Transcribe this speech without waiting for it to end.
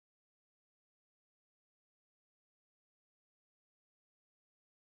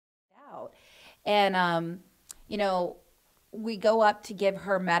And, you know, we go up to give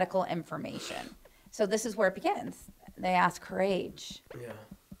her medical information. So this is where it begins. They ask her age. Yeah.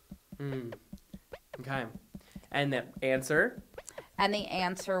 Mm. Okay. And the answer? And the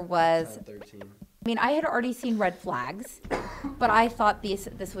answer was, Child 13. I mean, I had already seen red flags, but I thought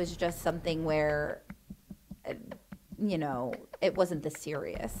this was just something where, you know, it wasn't this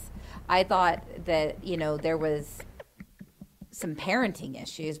serious. I thought that, you know, there was some parenting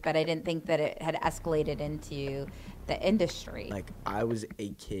issues, but I didn't think that it had escalated into the industry. Like, I was a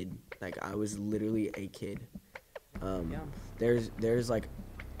kid. Like, I was literally a kid. Yeah. There's like,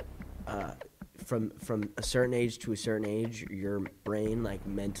 from a certain age to a certain age, your brain, like,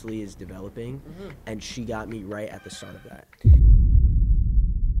 mentally is developing, and she got me right at the start of that.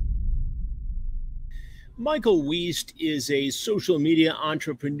 Michael Wiest is a social media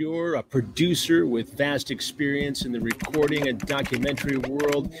entrepreneur, a producer with vast experience in the recording and documentary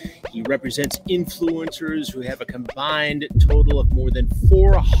world. He represents influencers who have a combined total of more than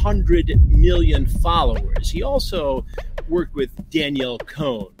 400 million followers. He also worked with Danielle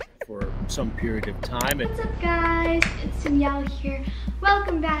Cohn for some period of time. What's up, guys? It's Danielle here.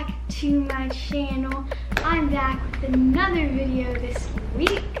 Welcome back to my channel. I'm back with another video this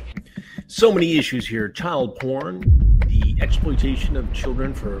week. So many issues here: child porn, the exploitation of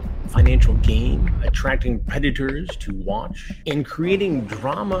children for financial gain, attracting predators to watch, and creating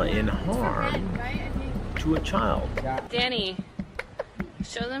drama and harm to a child. Danny,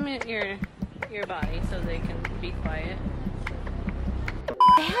 show them your body so they can be quiet.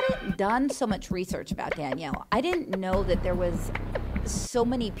 I hadn't done so much research about Danielle. I didn't know that there was so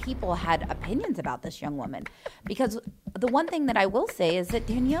many people had opinions about this young woman, because the one thing that I will say is that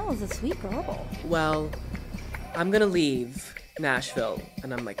Danielle is a sweet girl. Well, I'm going to leave Nashville.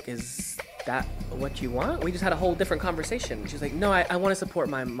 And I'm like, is that what you want? We just had a whole different conversation. She's like, no, I want to support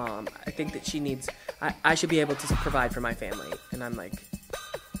my mom. I think that she needs, I should be able to provide for my family. And I'm like,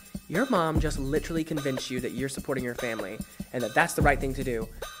 your mom just literally convinced you that you're supporting your family and that that's the right thing to do.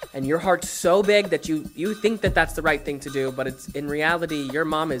 And your heart's so big that you think that that's the right thing to do, but it's in reality, your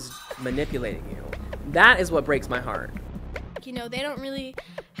mom is manipulating you. That is what breaks my heart. You know, they don't really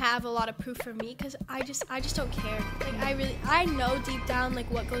have a lot of proof for me because I just don't care. Like, I know deep down, like,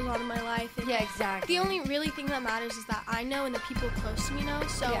 what goes on in my life. And Yeah, exactly. the only really thing that matters is that I know and the people close to me know,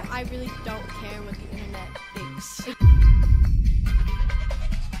 so Yeah. I really don't care what the internet thinks.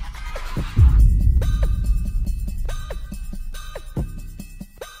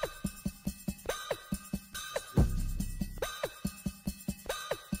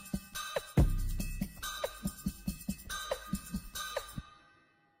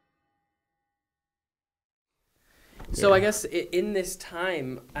 So I guess in this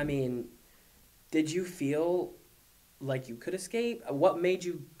time, I mean, did you feel like you could escape? What made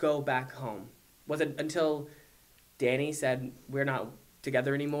you go back home? Was it until Danny said, we're not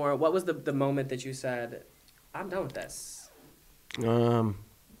together anymore? What was the moment that you said, I'm done with this?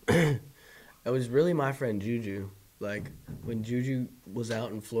 It was really my friend Juju. Like, when Juju was out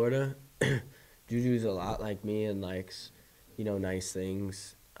in Florida, Juju's a lot like me and likes, you know, nice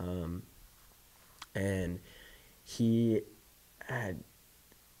things. And he had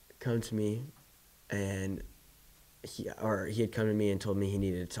come to me, and he had come to me and told me he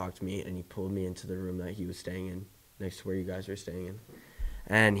needed to talk to me, and he pulled me into the room that he was staying in, next to where you guys were staying in.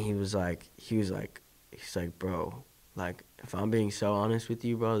 And he's like, bro, like, if I'm being so honest with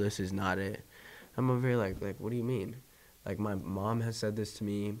you, bro, this is not it. I'm over here like, what do you mean? Like, my mom has said this to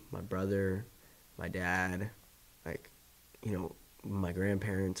me, my brother, my dad, like, you know, my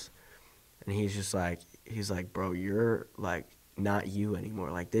grandparents. And he's like, bro, you're, like, not you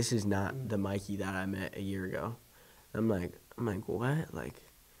anymore. Like, this is not the Mikey that I met a year ago. I'm like, what? Like,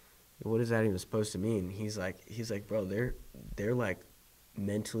 what is that even supposed to mean? He's like, bro, they're like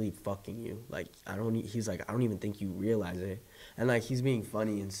mentally fucking you. Like, he's like, I don't even think you realize it. And, like, he's being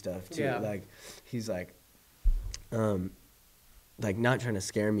funny and stuff too. Yeah. Like, he's like not trying to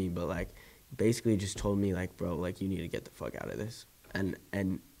scare me, but, like, basically just told me, like, bro, like, you need to get the fuck out of this. And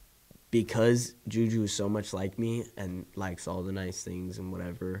because Juju is so much like me and likes all the nice things and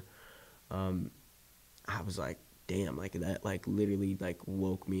whatever, I was like, damn, like, that, like, literally, like,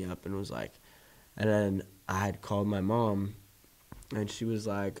 woke me up and was like, and then I had called my mom, and she was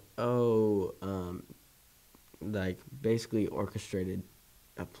like, like, basically orchestrated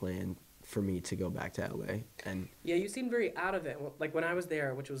a plan for me to go back to LA. And Yeah, you seemed very out of it. Like, when I was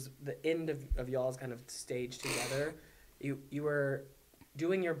there, which was the end of y'all's kind of stage together, you were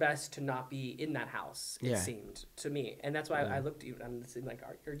doing your best to not be in that house, it Yeah. seemed to me. And that's why I looked at you and it seemed like,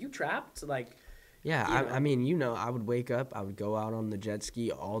 are you trapped? Like, yeah, you know. I mean, you know, I would wake up, I would go out on the jet ski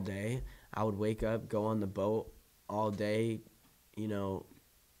all day, I would wake up, go on the boat all day, you know.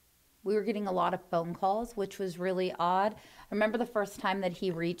 We were getting a lot of phone calls, which was really odd. I remember the first time that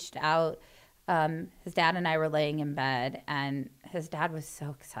he reached out, his dad and I were laying in bed, and his dad was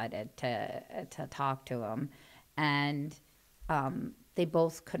so excited to talk to him. And they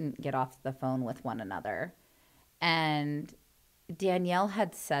both couldn't get off the phone with one another. And Danielle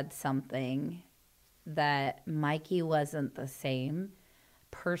had said something that Mikey wasn't the same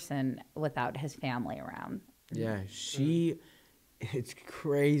person without his family around. Yeah, it's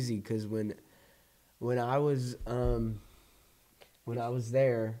crazy because when I was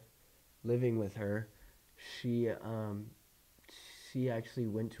there living with her, she actually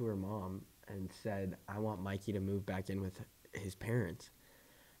went to her mom and said, I want Mikey to move back in with his parents.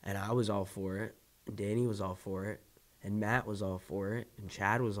 And I was all for it, and Danny was all for it, and Matt was all for it, and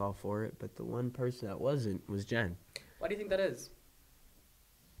Chad was all for it, but the one person that wasn't was Jen. Why do you think that is?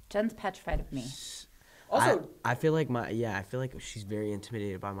 Jen's petrified of me. Also, I feel like I feel like she's very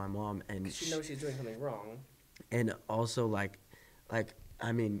intimidated by my mom, and she knows she's doing something wrong. And also, like,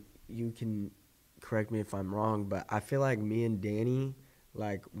 I mean, you can correct me if I'm wrong, but I feel like me and Danny,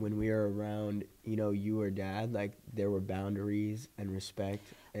 like, when we were around, you know, you or Dad, like, there were boundaries and respect.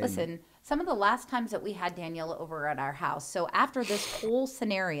 And Listen, some of the last times that we had Danielle over at our house, so after this whole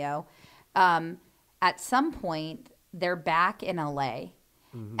scenario, at some point, they're back in LA,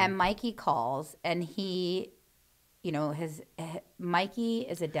 and Mikey calls, and he, you know, Mikey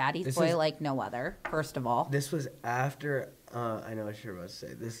is a daddy's boy like no other, first of all. This was after, I know I should have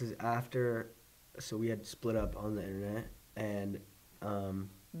said, this is after, so we had split up on the internet, and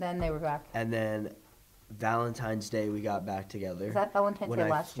Then they were back. And then Valentine's Day we got back together. Is that Valentine's Day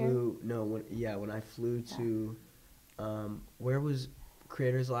last year? No, when I flew to, where was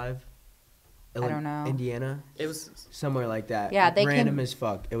Creators Live? I don't know. Indiana? It was somewhere like that. Yeah, they random as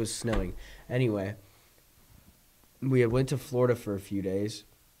fuck. It was snowing. Anyway, we had went to Florida for a few days,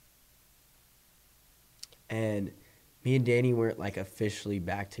 and me and Danny weren't like officially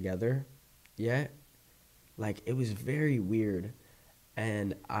back together yet. Like, it was very weird,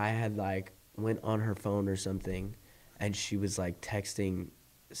 and I had like went on her phone or something, and she was like texting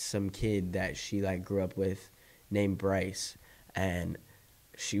some kid that she like grew up with named Bryce, and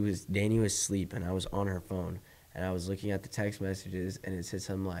Danny was asleep, and I was on her phone, and I was looking at the text messages, and it said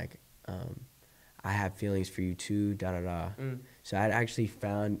something like, I have feelings for you too, So I'd actually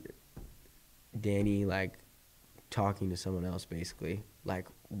found Danny like talking to someone else, basically, like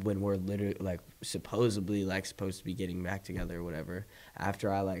when we're literally like supposedly like supposed to be getting back together or whatever,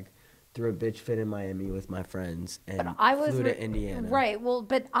 after I like threw a bitch fit in Miami with my friends and flew to Indiana. Right. Well,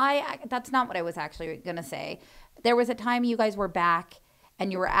 but that's not what I was actually going to say. There was a time you guys were back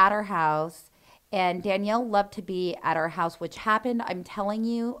and you were at our house, and Danielle loved to be at our house, which happened, I'm telling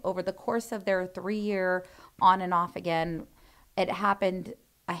you, over the course of their 3-year on and off again, it happened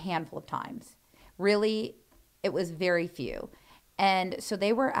a handful of times. Really, it was very few. And so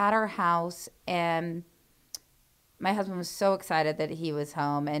they were at our house, and my husband was so excited that he was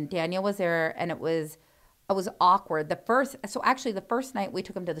home, and Danielle was there, and it was awkward. The first night we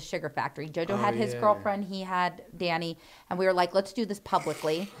took him to the Sugar Factory. Jojo had his girlfriend, he had Danny, and we were like, let's do this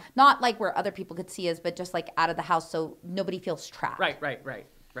publicly. Not like where other people could see us, but just like out of the house so nobody feels trapped. Right.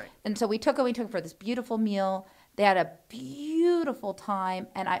 And so we took him for this beautiful meal. They had a beautiful time,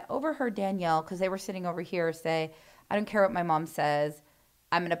 and I overheard Danielle, because they were sitting over here, say, I don't care what my mom says,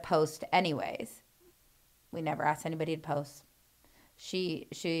 I'm going to post anyways. We never asked anybody to post. She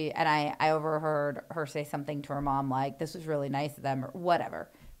and I overheard her say something to her mom like, this was really nice of them, or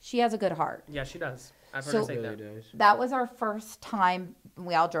whatever. She has a good heart. Yeah, she does. I've heard her say that. That was our first time.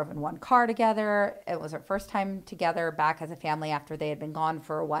 We all drove in one car together. It was our first time together back as a family after they had been gone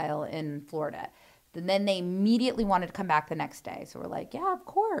for a while in Florida. And then they immediately wanted to come back the next day. So we're like, yeah, of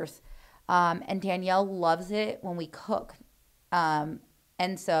course. And Danielle loves it when we cook.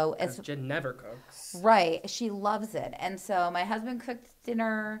 And so it's Jen never cooks. Right. She loves it. And so my husband cooked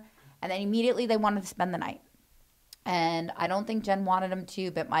dinner, and then immediately they wanted to spend the night. And I don't think Jen wanted them to,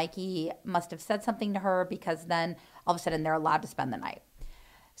 but Mikey must have said something to her, because then all of a sudden they're allowed to spend the night.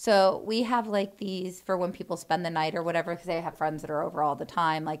 So we have like these for when people spend the night or whatever, because they have friends that are over all the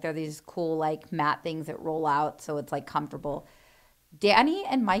time. Like, they're these cool like mat things that roll out so it's like comfortable. Danny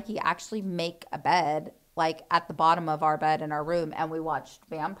and Mikey actually make a bed like at the bottom of our bed in our room, and we watched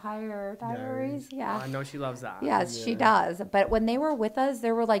Vampire Diaries. Yeah. I know she loves that. Yes, she does. But when they were with us,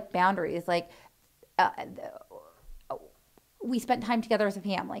 there were like boundaries. Like, we spent time together as a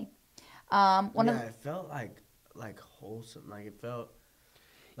family. It felt like wholesome. Like, it felt.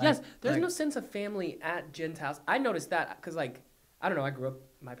 Yes, there's no sense of family at Jen's house. I noticed that because, like, I don't know, I grew up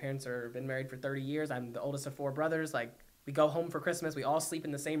my parents are been married for 30 years. I'm the oldest of 4 brothers. Like, we go home for Christmas. We all sleep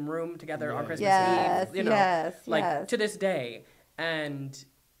in the same room together on Christmas Eve. You know, yes. to this day. And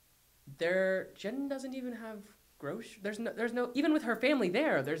Jen doesn't even have there's no, even with her family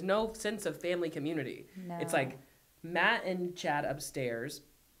there's no sense of family community. No. It's like Matt and Chad upstairs,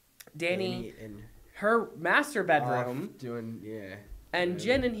 Danny and her master bedroom, doing and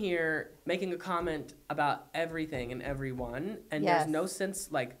Jen in here making a comment about everything and everyone, and Yes. there's no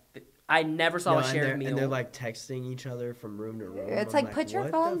sense, like, I never saw a shared meal. And they're like texting each other from room to room. It's I'm like, put your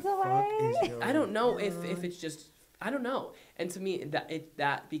what phones the fuck away. is going I don't know on? if it's just, I don't know. And to me,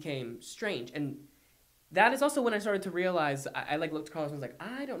 that became strange. And that is also when I started to realize, I like looked at Carlos and was like,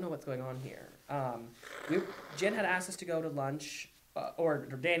 I don't know what's going on here. Jen had asked us to go to lunch, or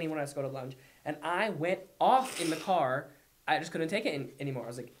Danny wanted us to go to lunch, and I went off in the car. I just couldn't take it anymore. I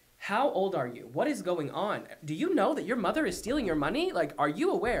was like, how old are you? What is going on? Do you know that your mother is stealing your money? Like, are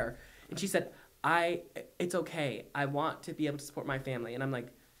you aware? And she said, it's okay. I want to be able to support my family. And I'm like,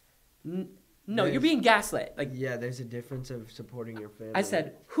 no, you're being gaslit. Like, yeah, there's a difference of supporting your family. I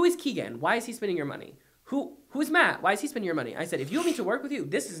said, who is Keegan? Why is he spending your money? Who's Matt? Why is he spending your money? I said, if you want me to work with you,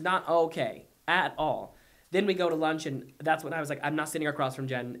 this is not okay at all. Then we go to lunch, and that's when I was like, I'm not sitting across from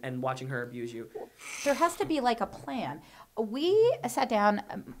Jen and watching her abuse you. There has to be like a plan. We sat down,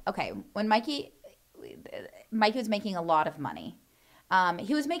 when Mikey was making a lot of money.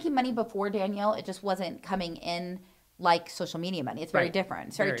 He was making money before Danielle. It just wasn't coming in like social media money. It's very different.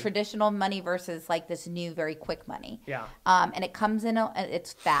 It's very traditional money versus like this new, very quick money. Yeah. And it comes in,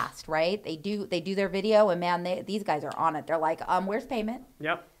 it's fast, right? They do their video, and man, these guys are on it. They're like, where's payment?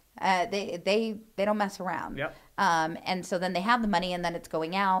 Yep. They don't mess around. Yep. And so then they have the money, and then it's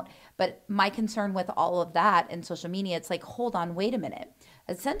going out. But my concern with all of that in social media, it's like, hold on, wait a minute.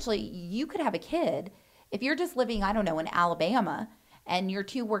 Essentially, you could have a kid, if you're just living, I don't know, in Alabama, and you're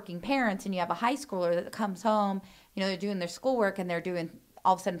 2 working parents, and you have a high schooler that comes home, they're doing their schoolwork, and they're doing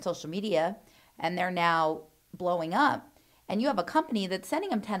all of a sudden social media, and they're now blowing up. And you have a company that's sending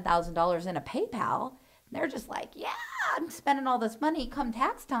them $10,000 in a PayPal, and they're just like, yeah, I'm spending all this money come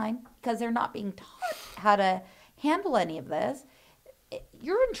tax time, because they're not being taught how to handle any of this.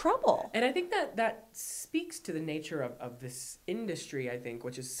 You're in trouble. And I think that speaks to the nature of this industry, I think,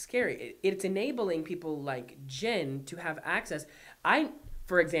 which is scary. It's enabling people like Jen to have access.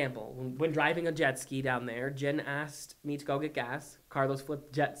 For example, when driving a jet ski down there, Jen asked me to go get gas. Carlos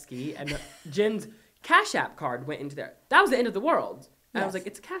flipped jet ski, and Jen's Cash App card went into there. That was the end of the world. And I was like,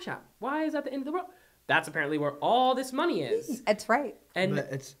 it's a Cash App. Why is that the end of the world? That's apparently where all this money is. That's right. And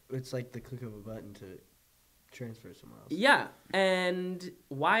but it's like the click of a button to transfer somewhere else. Yeah, and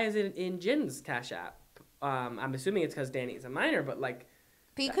why is it in Jen's Cash App? I'm assuming it's because Danny's a minor, but like...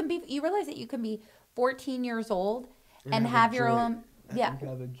 But you realize that you can be 14 years old and have your own... Yeah.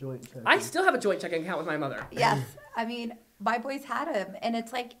 Have a joint checking. I still have a joint checking account with my mother. Yes. I mean, my boys had him. And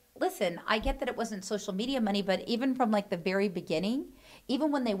it's like, listen, I get that it wasn't social media money, but even from like the very beginning,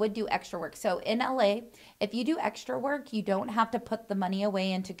 even when they would do extra work. So in LA, if you do extra work, you don't have to put the money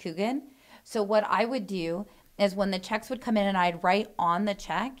away into Coogan. So what I would do is when the checks would come in, and I'd write on the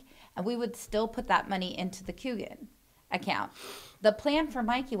check, and we would still put that money into the Coogan account. The plan for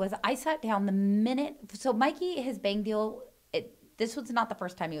Mikey was, I sat down the minute, so Mikey, his Bang deal, this was not the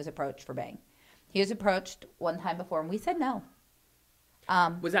first time he was approached for Bang. He was approached one time before, and we said no.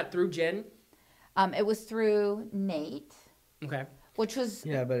 Was that through Jen? It was through Nate. Okay. Which was...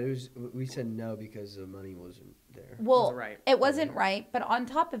 Yeah, but we said no because the money wasn't there. Well, wasn't right. It wasn't right, but on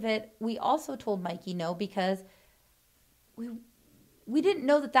top of it, we also told Mikey no because we didn't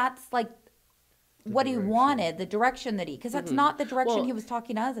know that that's like what he wanted, the direction that because that's not the direction he was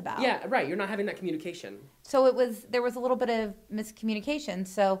talking to us about. Yeah, right. You're not having that communication. So there was a little bit of miscommunication.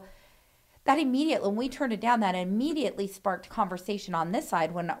 So that immediately, when we turned it down, that immediately sparked conversation on this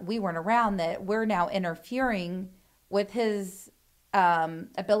side when we weren't around, that we're now interfering with his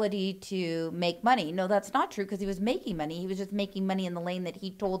ability to make money. No, that's not true, because he was making money. He was just making money in the lane that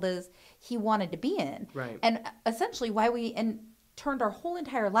he told us he wanted to be in. Right. And essentially why we turned our whole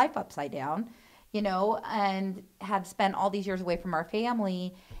entire life upside down, and had spent all these years away from our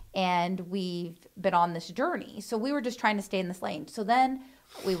family, and we've been on this journey. So we were just trying to stay in this lane. So then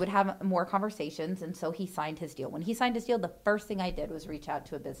we would have more conversations, and so he signed his deal. When he signed his deal, the first thing I did was reach out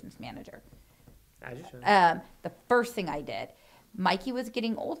to a business manager. As you should. The first thing I did. Mikey was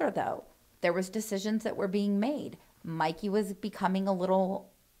getting older, though. There was decisions that were being made. Mikey was becoming a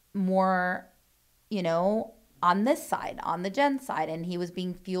little more, on this side, on the Jen side, and he was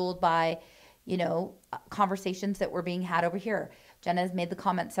being fueled by, conversations that were being had over here. Jenna has made the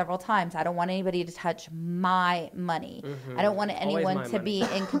comment several times. I don't want anybody to touch my money. I don't want anyone to be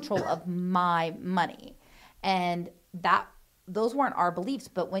in control of my money. And those weren't our beliefs.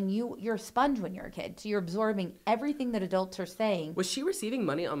 But when you're a sponge when you're a kid, so you're absorbing everything that adults are saying. Was she receiving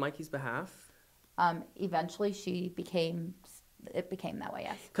money on Mikey's behalf? Eventually, it became that way.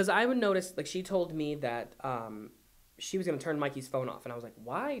 Yes. Because I would notice, like, she told me that she was going to turn Mikey's phone off, and I was like,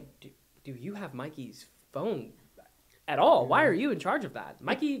 why do you have Mikey's phone at all? Why are you in charge of that?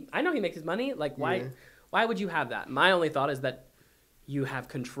 Mikey, I know he makes his money. Like, why would you have that? My only thought is that you have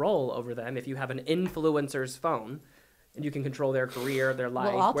control over them if you have an influencer's phone, and you can control their career, their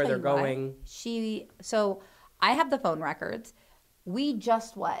life, where they're going. So I have the phone records. We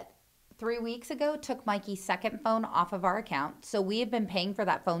just 3 weeks ago took Mikey's second phone off of our account. So we have been paying for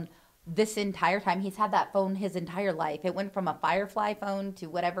that phone this entire time. He's had that phone his entire life. It went from a Firefly phone to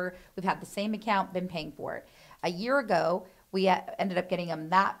whatever. We've had the same account, been paying for it. A year ago, we ended up getting him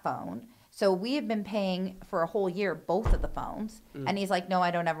that phone. So we have been paying for a whole year both of the phones. And he's like, no,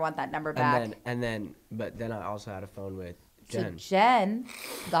 I don't ever want that number back. But then I also had a phone with Jen. So Jen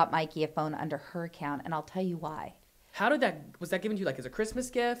got Mikey a phone under her account, and I'll tell you why. How was that given to you, like, as a Christmas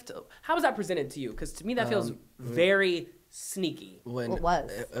gift? How was that presented to you? Because to me, that feels very sneaky. It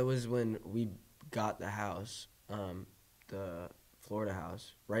was. It was when we got the house, the Florida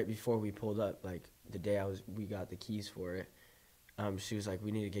house, right before we pulled up, like, the day we got the keys for it. She was like,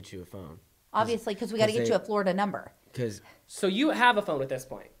 we need to get you a phone. Obviously, because we got to get you a Florida number. So you have a phone at this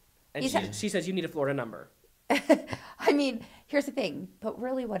point, and she says you need a Florida number. I mean, here's the thing, but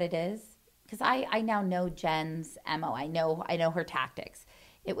really what it is, because I now know Jen's MO. I know her tactics.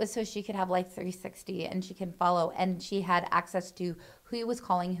 It was so she could have Life 360 and she can follow, and she had access to who he was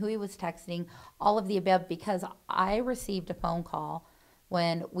calling, who he was texting, all of the above, because I received a phone call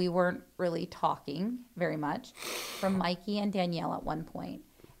when we weren't really talking very much from Mikey and Danielle at one point.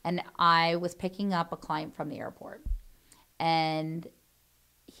 And I was picking up a client from the airport, and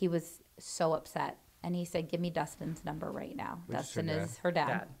he was so upset. And he said, give me Dustin's number right now. Dustin is her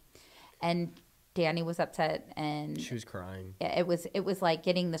dad. And Danny was upset, and she was crying. It was like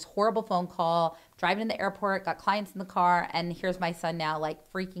getting this horrible phone call, driving to the airport, got clients in the car, and here's my son now,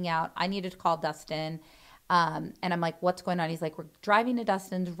 like, freaking out. I needed to call Dustin. And I'm like, what's going on? He's like, we're driving to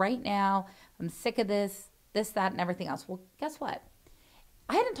Dustin's right now. I'm sick of this, that, and everything else. Well, guess what?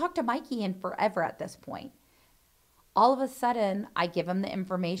 I hadn't talked to Mikey in forever at this point. All of a sudden, I give him the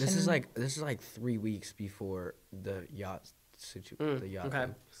information. This is like 3 weeks before the yacht situation. Okay.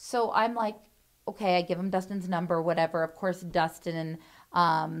 So I'm like, okay, I give him Dustin's number, whatever. Of course, Dustin's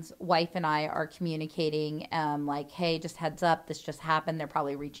wife and I are communicating, like, hey, just heads up, this just happened. They're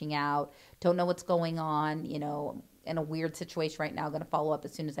probably reaching out. Don't know what's going on, in a weird situation right now. Going to follow up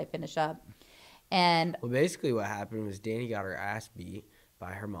as soon as I finish up. And well, basically what happened was Danny got her ass beat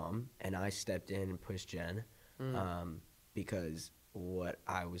by her mom, and I stepped in and pushed Jen. Because what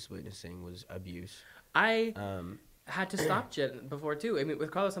I was witnessing was abuse. I had to stop Jen before too. I mean, with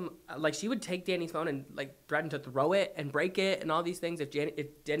Carlos, like, she would take Danny's phone and, like, threaten to throw it and break it and all these things if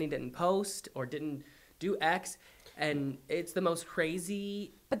Danny didn't post or didn't do X, and it's the most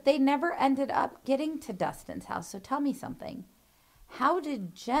crazy. But they never ended up getting to Dustin's house. So tell me something. How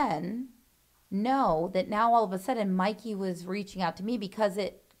did Jen know that now all of a sudden Mikey was reaching out to me? Because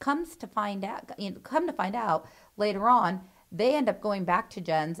come to find out later on, they end up going back to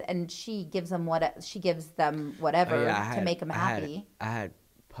Jen's, and she gives them whatever to make them happy. I had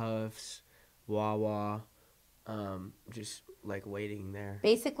Puffs, Wawa, just, like, waiting there.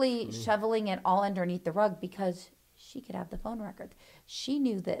 Basically shoveling it all underneath the rug because she could have the phone records. She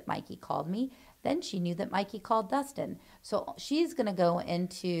knew that Mikey called me. Then she knew that Mikey called Dustin. So she's going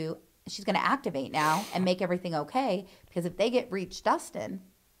to activate now and make everything okay, because if they reach Dustin,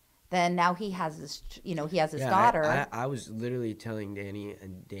 then now he has his daughter. I was literally telling Danny,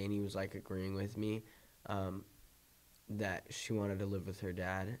 and Danny was, like, agreeing with me, that she wanted to live with her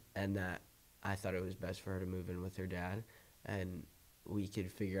dad, and that I thought it was best for her to move in with her dad, and we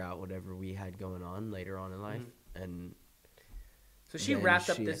could figure out whatever we had going on later on in life. And so she wrapped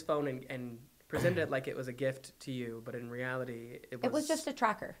up this phone and presented it like it was a gift to you, but in reality, it was just a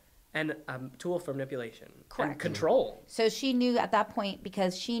tracker. And a tool for manipulation. Correct. And control. So she knew at that point,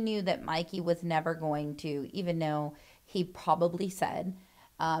 because she knew that Mikey was never going to, even though he probably said,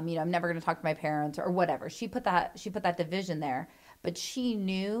 I'm never going to talk to my parents or whatever. She put that division there, but she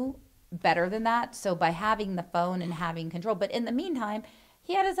knew better than that. So by having the phone and having control, but in the meantime,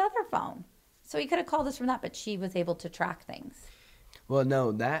 he had his other phone. So he could have called us from that, but she was able to track things. Well,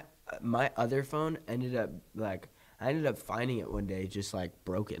 no, my other phone ended up, like, I ended up finding it one day just, like,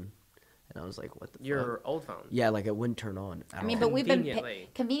 broken. And I was like, what the Your fuck? old phone. Yeah, like it wouldn't turn on at I mean, all. but we've been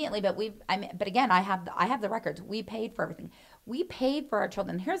Conveniently. but but again, I have the records. We paid for everything. We paid for our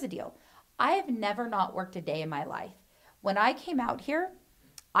children. Here's the deal. I have never not worked a day in my life. When I came out here,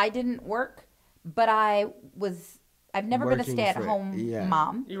 I didn't work, but I've never been a Working stay-at-home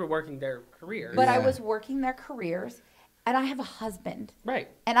mom. You were working their career. But I Yeah. was working their careers, and I have a husband. Right.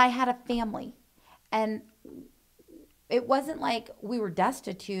 And I had a family. And it wasn't like we were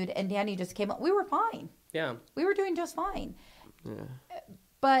destitute and Danny just came up. We were fine. Yeah. We were doing just fine. Yeah.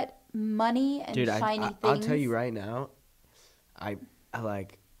 But money and Dude, shiny things. I'll tell you right now, I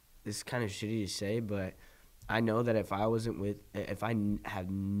like, this is kind of shitty to say, but I know that if I have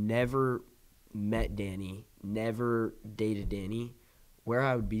never met Danny, never dated Danny, where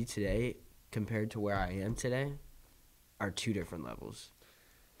I would be today compared to where I am today are two different levels.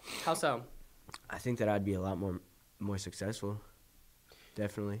 How so? I think that I'd be a lot more successful.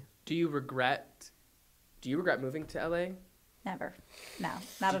 Definitely. Do you regret moving to LA? Never. No,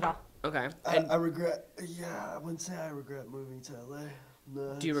 not at all. Okay. I regret, I wouldn't say I regret moving to LA.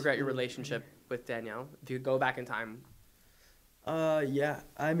 No, Do you regret your relationship with Danielle? If you go back in time. Yeah.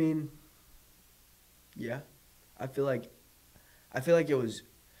 I mean, yeah. I feel like it was.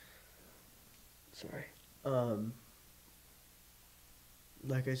 Sorry.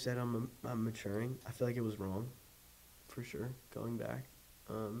 Like I said, I'm maturing. I feel like it was wrong, for sure. Going back,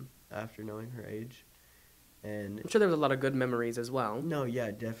 after knowing her age, and I'm sure there was a lot of good memories as well. no, yeah,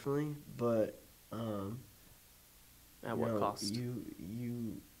 definitely. But At what cost?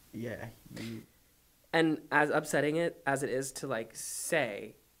 And as upsetting as it is to like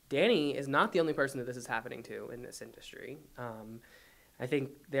say, Danny is not the only person that this is happening to in this industry. I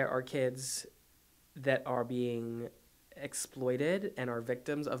think there are kids that are being exploited and are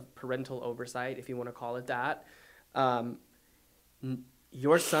victims of parental oversight, if you want to call it that.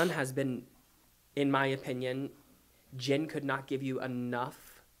 Your son has been, in my opinion, Jen could not give you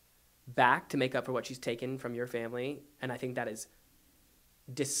enough back to make up for what she's taken from your family, and I think that is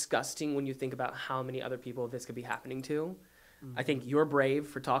disgusting when you think about how many other people this could be happening to. Mm-hmm. I think you're brave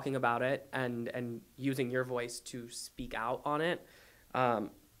for talking about it and using your voice to speak out on it.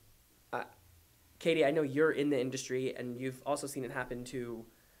 Katie, I know you're in the industry and you've also seen it happen to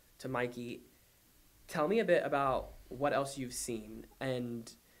Mikey. Tell me a bit about what else you've seen, and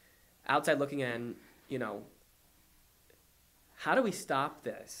outside looking in, how do we stop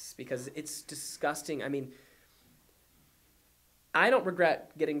this? Because it's disgusting. I mean, I don't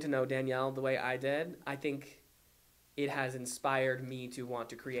regret getting to know Danielle the way I did. I think it has inspired me to want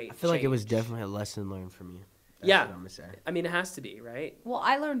to create I feel like it was change. definitely a lesson learned from you. That's Yeah. what I'm gonna say. I mean, it has to be, right? Well,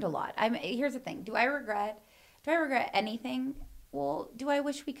 I learned a lot. Here's the thing. Do I regret anything? Well, do I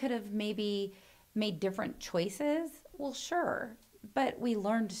wish we could have maybe made different choices? Well, sure. But we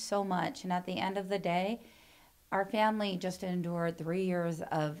learned so much. And at the end of the day, our family just endured 3 years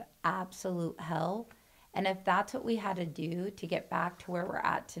of absolute hell. And if that's what we had to do to get back to where we're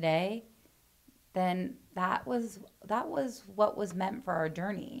at today, then that was what was meant for our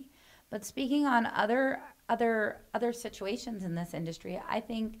journey. But speaking on other situations in this industry, I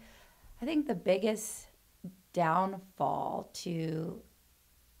think the biggest downfall to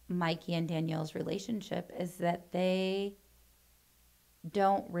Mikey and Danielle's relationship is that they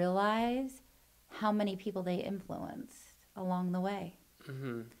don't realize how many people they influenced along the way.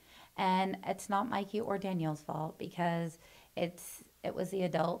 Mm-hmm. And it's not Mikey or Danielle's fault, because it was the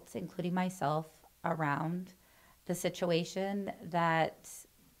adults, including myself, around the situation that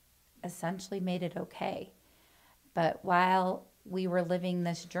essentially made it okay. But while we were living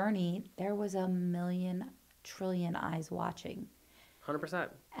this journey, there was a million trillion eyes watching. 100%.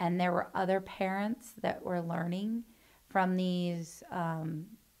 And there were other parents that were learning from these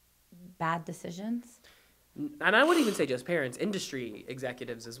bad decisions. And I wouldn't even say just parents, industry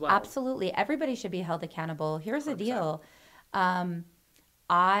executives as well. Absolutely. Everybody should be held accountable. Here's the deal.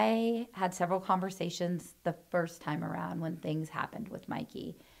 I had several conversations the first time around when things happened with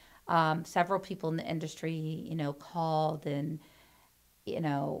Mikey. Several people in the industry, called and,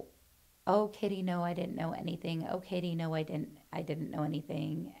 oh, Katie, no, I didn't know anything. Oh, Katie, no, I didn't know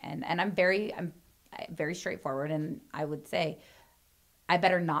anything. And I'm very straightforward, and I would say, I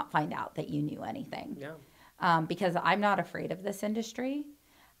better not find out that you knew anything. Yeah. Because I'm not afraid of this industry.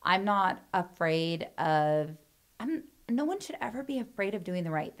 I'm not afraid of, no one should ever be afraid of doing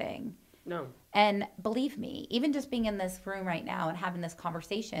the right thing. No. And believe me, even just being in this room right now and having this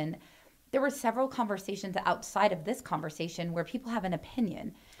conversation, there were several conversations outside of this conversation where people have an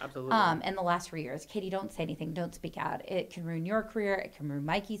opinion. Absolutely. In the last 3 years. Katie, don't say anything. Don't speak out. It can ruin your career. It can ruin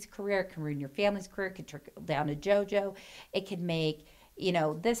Mikey's career. It can ruin your family's career. It can trickle down to JoJo. It can make you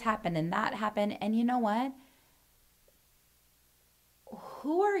know, this happened and that happened. And you know what?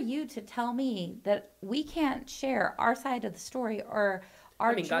 Who are you to tell me that we can't share our side of the story or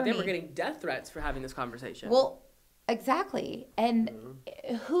our journey? goddamn, we're getting death threats for having this conversation. Well, exactly. And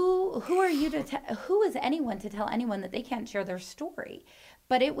who are you to who is anyone to tell anyone that they can't share their story?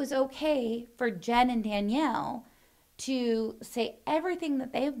 But it was okay for Jen and Danielle to say everything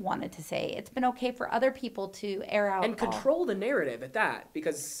that they've wanted to say. It's been okay for other people to air out and control the narrative at that,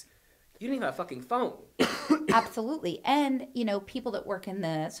 because you didn't even have a fucking phone. Absolutely. And, you know, people that work in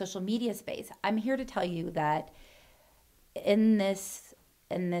the social media space, I'm here to tell you that in this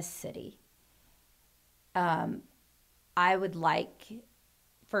city, I would like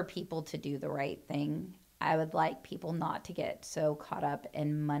for people to do the right thing. I would like people not to get so caught up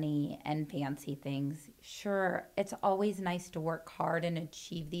in money and fancy things. Sure, it's always nice to work hard and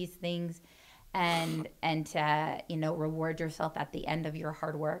achieve these things and to, you know, reward yourself at the end of your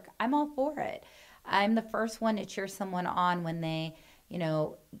hard work. I'm all for it. I'm the first one to cheer someone on when they, you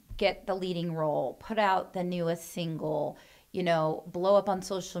know, get the leading role, put out the newest single, you know, blow up on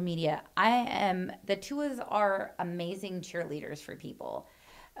social media. The two of us are amazing cheerleaders for people.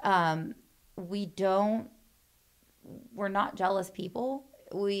 We're not jealous people.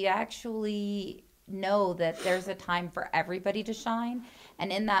 We actually know that there's a time for everybody to shine.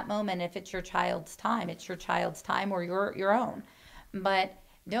 And in that moment, if it's your child's time, it's your child's time or your own. But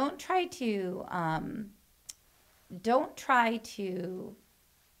don't try to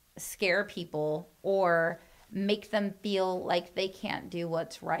scare people or make them feel like they can't do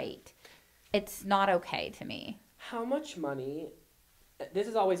what's right. It's not okay to me. How much money, this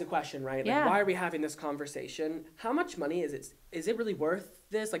is always a question, right? Like, Yeah. why are we having this conversation? How much money is it really worth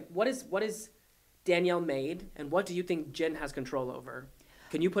this? Like, what is Danielle made, and what do you think Jen has control over?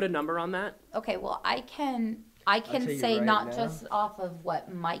 Can you put a number on that? Okay, well, I can tell you say right not now. just off of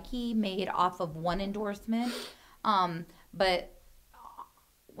what Mikey made off of one endorsement, but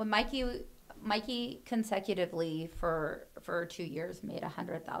when Mikey consecutively for 2 years made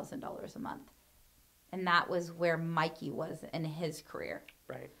 $100,000 a month, and that was where Mikey was in his career.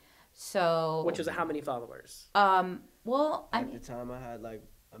 Right. So, Which is how many followers? well, At the time, I had like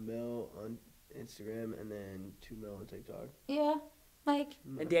 1 mil on Instagram and then 2 mil on TikTok. yeah, like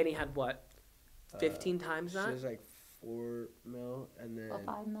And Danny had what? 15 times She that? was like 4 mil, and then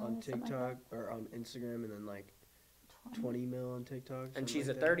 5 mil on or something like TikTok or on Instagram, and then like 20 mil on TikTok. And something she's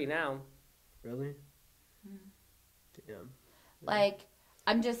like at that. 30 now. Really? Damn. like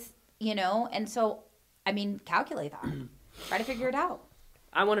I'm just, you know, and so I mean, calculate that, try to figure it out.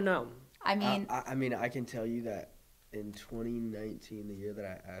 I want to know. I mean, I mean, I can tell you that in 2019, the year that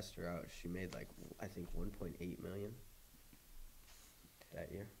I asked her out, she made like I think 1.8 million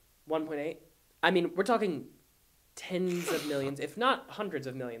that year. 1.8. I mean, we're talking tens of millions, if not hundreds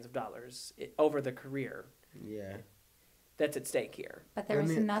of millions of dollars over the career Yeah. that's at stake here. but there's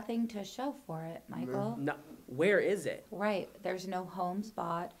mean- nothing to show for it, Michael. No, where is it? Right. There's no home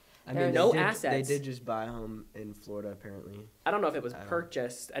spot. I There's mean, no they did, assets. They did just buy a home in Florida, apparently. I don't know if it was I don't-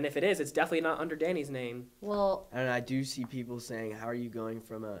 purchased, and if it is, it's definitely not under Danny's name. Well, And I do see people saying, "How are you going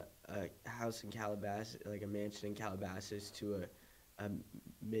from a house in Calabasas, like a mansion in Calabasas, to a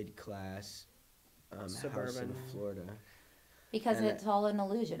mid-class house in Suburban. Florida?" because And it's all an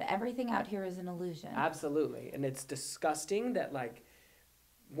illusion. Everything out here is an illusion. Absolutely. And it's disgusting that, like,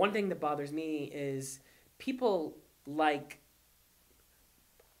 one thing that bothers me is people like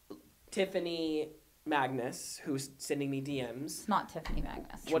Tiffany Magnus, who's sending me DMs. It's not Tiffany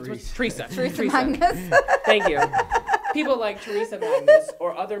Magnus. What's Teresa? Teresa Magnus. Thank you. People like Teresa Magnus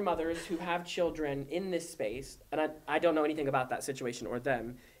or other mothers who have children in this space, and I don't know anything about that situation or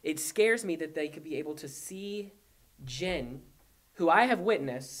them. It scares me that they could be able to see Jen, who I have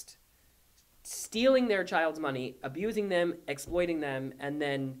witnessed, stealing their child's money, abusing them, exploiting them, and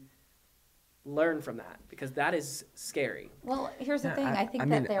then learn from that, because that is scary. Well, here's the Yeah, thing. I think I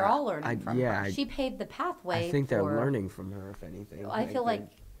that mean, they're all learning from yeah, her. She paved the pathway. I think they're for, learning from her, if anything. I feel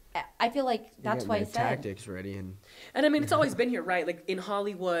like that's why I said. tactics ready and And I mean, it's always been here, right? Like in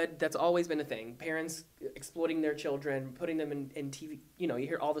Hollywood, that's always been a thing. Parents exploiting their children, putting them in TV. You know, you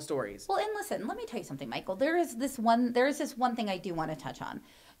hear all the stories. Well, and listen, let me tell you something, Michael. There is this one thing I do want to touch on.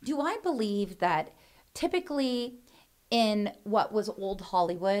 Do I believe that typically in what was old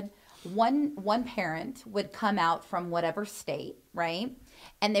Hollywood, one parent would come out from whatever state, right?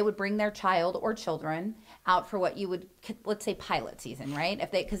 And they would bring their child or children out for what you would, let's say, pilot season, right?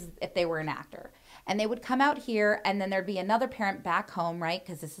 If they were an actor. And they would come out here, and then there'd be another parent back home, right?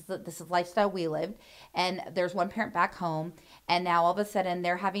 Because this is the lifestyle we lived. And there's one parent back home, and now all of a sudden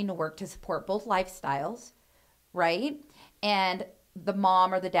they're having to work to support both lifestyles, right? And the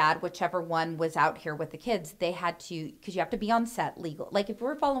mom or the dad, whichever one was out here with the kids, they had to, because you have to be on set legal. Like if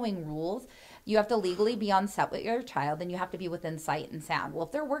we're following rules, you have to legally be on set with your child and you have to be within sight and sound. Well,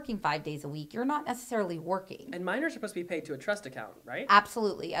 if they're working 5 days a week, you're not necessarily working. And minors are supposed to be paid to a trust account, right?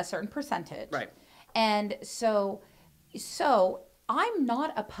 Absolutely, a certain percentage. Right. And so I'm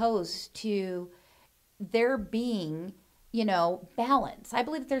not opposed to there being, balance. I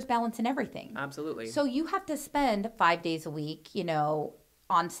believe there's balance in everything. Absolutely. So you have to spend 5 days a week,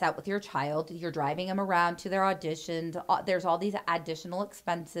 on set with your child. You're driving them around to their auditions. There's all these additional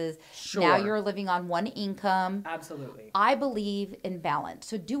expenses. Sure. Now you're living on one income. Absolutely. I believe in balance.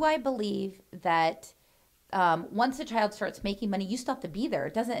 So do I believe that once a child starts making money, you still have to be there?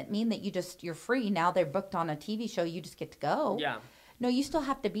 It doesn't mean that you're free. Now they're booked on a TV show. You just get to go. Yeah. No, you still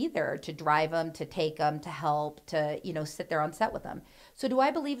have to be there to drive them, to take them, to help, to, sit there on set with them. So do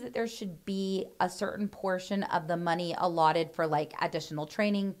I believe that there should be a certain portion of the money allotted for like additional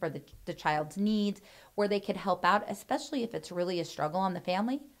training for the child's needs where they could help out, especially if it's really a struggle on the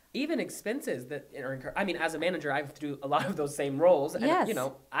family? Even expenses that are incurred. I mean, as a manager, I have to do a lot of those same roles. And, Yes.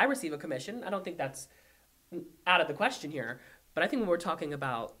 I receive a commission. I don't think that's out of the question here. But I think when we're talking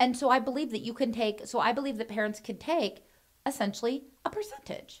about... And so I believe that I believe that parents could take essentially a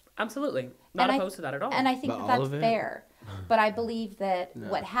percentage. Absolutely. Not opposed to that at all. And I think But that all that's of it? fair. But I believe that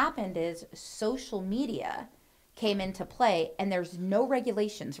what happened is social media came into play and there's no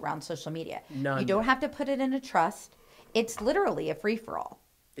regulations around social media. None. You don't have to put it in a trust. It's literally a free-for-all.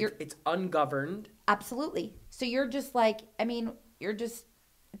 It's ungoverned. Absolutely. So you're just like,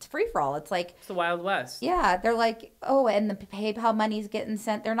 it's free-for-all. It's like, It's the Wild West. yeah, they're like, oh, and the PayPal money's getting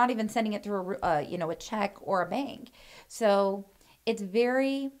sent. They're not even sending it through a check or a bank. So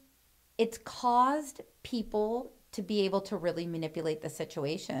it's caused people to be able to really manipulate the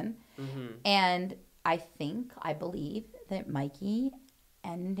situation. Mm-hmm. And I believe that Mikey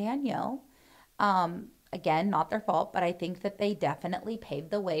and Danielle, again, not their fault, but I think that they definitely paved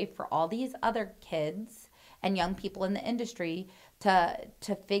the way for all these other kids and young people in the industry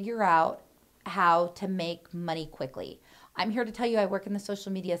to figure out how to make money quickly. I'm here to tell you I work in the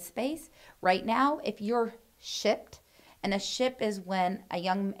social media space. Right now, if you're shipped, and a ship is when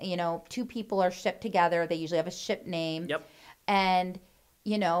two people are shipped together, they usually have a ship name. Yep. And,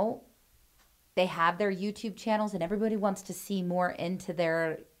 they have their YouTube channels and everybody wants to see more into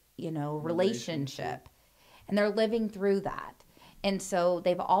their, relationship. And they're living through that. And so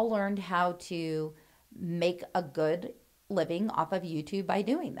they've all learned how to make a good living off of YouTube by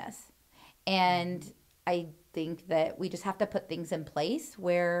doing this. And I think that we just have to put things in place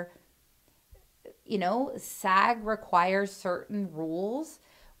where, SAG requires certain rules.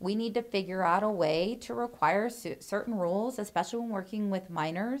 We need to figure out a way to require certain rules, especially when working with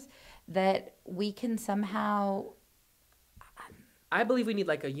minors, that we can somehow... I believe we need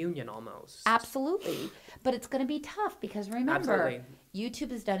like a union almost. Absolutely. But it's going to be tough because remember, Absolutely.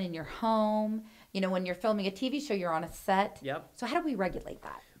 YouTube is done in your home. When you're filming a TV show, you're on a set. Yep. So how do we regulate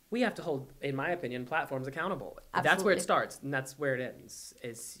that? We have to hold, in my opinion, platforms accountable. That's Absolutely. where it starts and that's where it ends.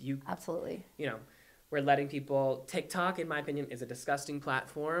 Absolutely. We're letting people... TikTok, in my opinion, is a disgusting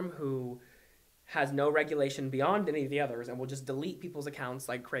platform who has no regulation beyond any of the others and will just delete people's accounts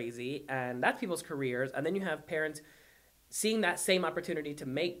like crazy. And that's people's careers. And then you have parents seeing that same opportunity to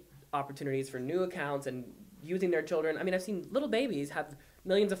make opportunities for new accounts and using their children. I mean, I've seen little babies have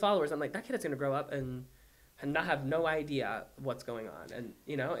millions of followers. I'm like, that kid is going to grow up and not have no idea what's going on. And,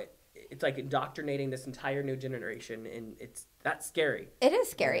 it's like indoctrinating this entire new generation, and that's scary. It is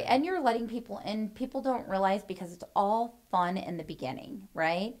scary. And you're letting people in. People don't realize because it's all fun in the beginning,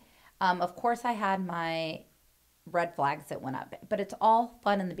 right? Of course, I had my red flags that went up, but it's all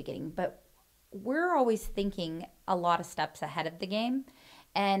fun in the beginning. But we're always thinking a lot of steps ahead of the game.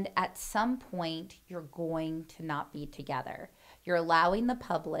 And at some point, you're going to not be together. You're allowing the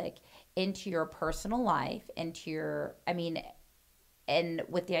public into your personal life, and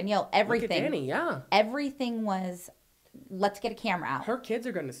with Danielle, everything. Look at Danny, yeah. Everything was, let's get a camera out. Her kids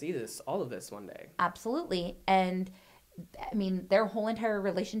are going to see all of this one day. Absolutely. And their whole entire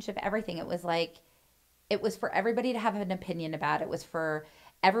relationship, everything, it was for everybody to have an opinion about. It was for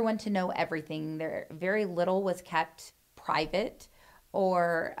everyone to know everything. Very little was kept private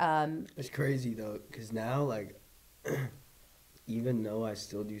or... It's crazy though, because now, even though I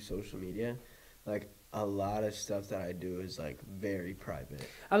still do social media, a lot of stuff that I do is very private.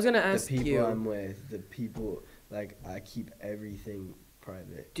 I was going to ask the people you... I'm with, the people, I keep everything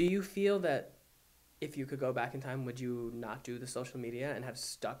private. Do you feel that if you could go back in time, would you not do the social media and have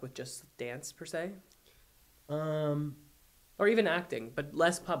stuck with just dance per se? Or even acting, but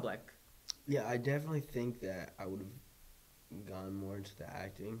less public? Yeah, I definitely think that I would have gone more into the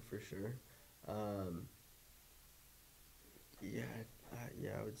acting for sure. Yeah,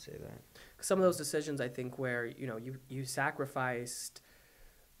 I would say that. Some of those decisions, I think, where you sacrificed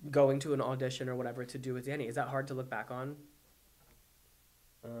going to an audition or whatever to do with Danny. Is that hard to look back on?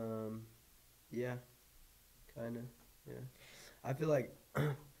 Yeah, kind of. Yeah, I feel like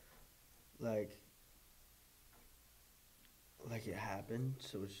like it happened,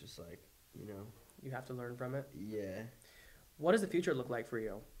 so it's just like, You have to learn from it. Yeah. What does the future look like for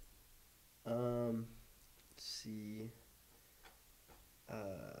you? Let's see.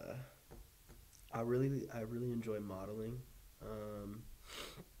 I really enjoy modeling.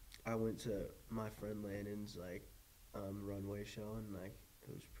 I went to my friend Landon's runway show, and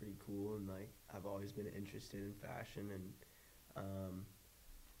it was pretty cool, and I've always been interested in fashion, and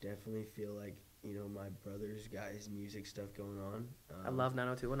definitely feel like my brother's got his music stuff going on. I love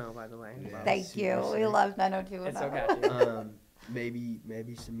 90210, by the way. Yeah, Thank you. We love 90210. It's so catchy.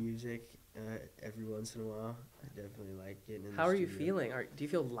 Maybe some music every once in a while. I definitely like getting in. How are you feeling? Do you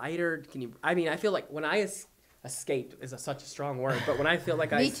feel lighter? I feel like when I escaped is such a strong word, but when I feel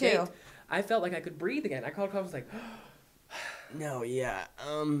like I escaped, too. I felt like I could breathe again. I called, I was like, No, yeah.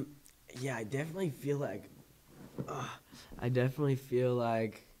 Yeah, I definitely feel like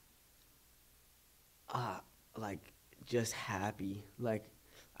just happy.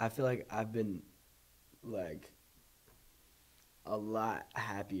 I feel like I've been a lot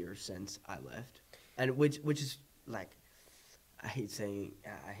happier since I left, and which is I hate saying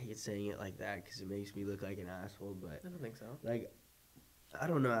it like that because it makes me look like an asshole, but I don't think so. I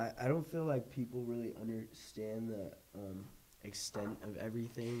don't know. I don't feel like people really understand the extent of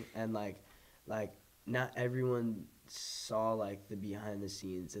everything, and not everyone saw the behind the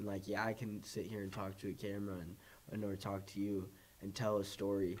scenes, and yeah, I can sit here and talk to a camera or talk to you and tell a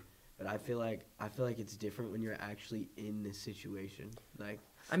story, but I feel like it's different when you're actually in this situation. I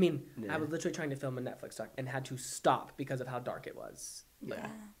was literally trying to film a Netflix doc and had to stop because of how dark it was. Yeah.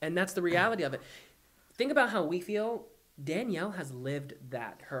 And that's the reality of it. Think about how we feel. Danielle has lived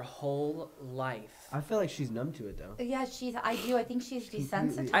that her whole life. I feel like she's numb to it though. Yeah, I do. I think she's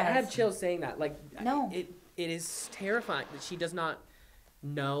desensitized. I had chills saying that. No. It is terrifying that she does not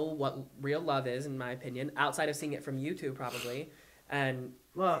know what real love is, in my opinion, outside of seeing it from YouTube probably. And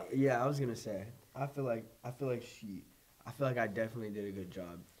well, yeah, I was gonna say. I feel like I definitely did a good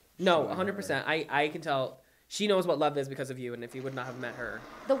job. No, 100%. I can tell she knows what love is because of you, and if you would not have met her.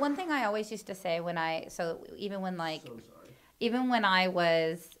 The one thing I always used to say even when I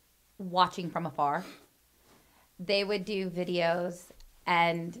was watching from afar, they would do videos,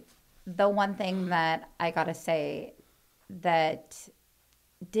 and the one thing that I gotta say that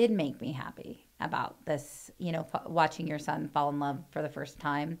did make me happy about this, watching your son fall in love for the first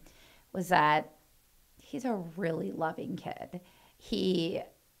time, was that he's a really loving kid. He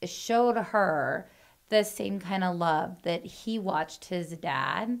showed her the same kind of love that he watched his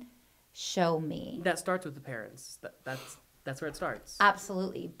dad show me. That starts with the parents. That's where it starts.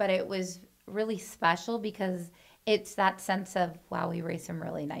 Absolutely. But it was really special because it's that sense of, wow, we raised some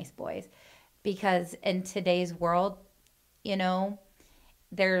really nice boys. Because in today's world,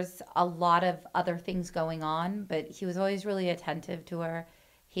 there's a lot of other things going on, but he was always really attentive to her.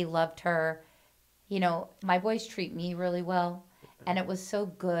 He loved her. My boys treat me really well. And it was so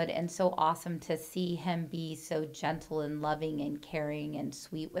good and so awesome to see him be so gentle and loving and caring and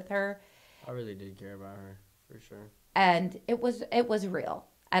sweet with her. I really did care about her, for sure. And it was real.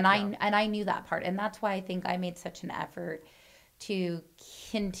 And yeah. I knew that part. And that's why I think I made such an effort to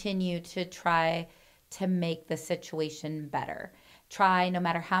continue to try to make the situation better. Try, no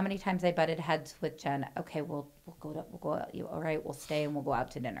matter how many times I butted heads with Jen, okay, we'll go out. All right, we'll stay and we'll go out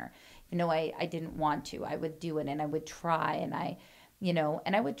to dinner. I didn't want to. I would do it, and I would try, and I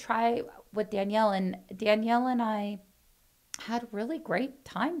would try with Danielle, and I had really great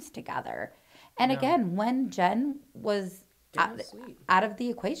times together. And again, when Jen was out of the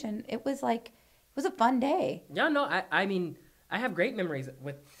equation, it was a fun day. Yeah, no, I have great memories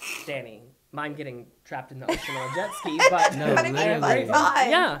with Danny. Mine getting trapped in the ocean on a jet ski, but no, literally.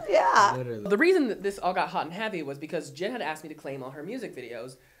 Yeah. Literally. The reason that this all got hot and heavy was because Jen had asked me to claim all her music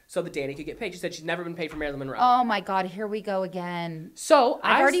videos so that Danny could get paid. She said she's never been paid for Marilyn Monroe. Oh my God, here we go again. So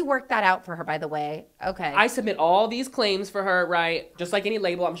I've already worked that out for her, by the way. Okay. I submit all these claims for her, right? Just like any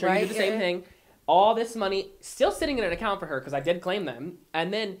label, I'm sure you do the same thing. All this money still sitting in an account for her because I did claim them.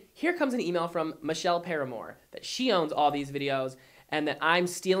 And then here comes an email from Michelle Paramore that she owns all these videos and that I'm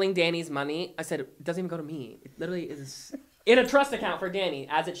stealing Danny's money. I said, it doesn't even go to me. It literally is in a trust account for Danny,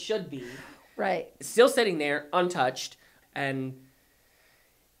 as it should be. Right. It's still sitting there, untouched. And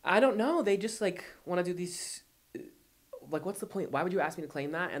I don't know. They just want to do these like, what's the point? Why would you ask me to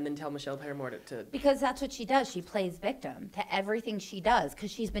claim that and then tell Michelle Paramore to Because that's what she does. She plays victim to everything she does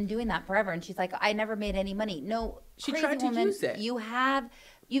because she's been doing that forever. And she's like, I never made any money. No, She crazy tried to woman, use it.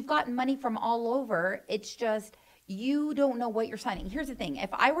 You've gotten money from all over. It's just you don't know what you're signing. Here's the thing: if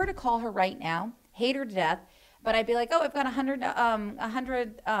I were to call her right now, hate her to death, but I'd be like, oh, I've got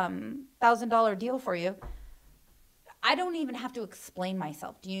 $100,000 deal for you. I don't even have to explain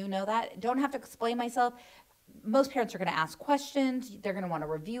myself. Do you know that? Don't have to explain myself. Most parents are going to ask questions. They're going to want to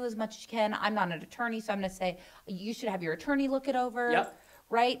review as much as you can. I'm not an attorney, so I'm going to say, you should have your attorney look it over. Yep.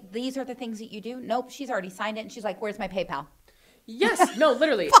 Right? These are the things that you do. Nope, she's already signed it. And she's like, where's my PayPal? Yes, no,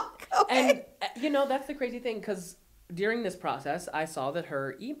 literally. Fuck, okay. And, that's the crazy thing, because during this process, I saw that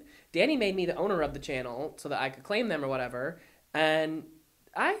Danny made me the owner of the channel so that I could claim them or whatever. And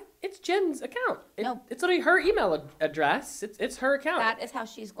it's Jen's account. No. It's literally her email address. It's her account. That is how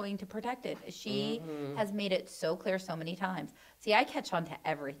she's going to protect it. She has made it so clear so many times. See, I catch on to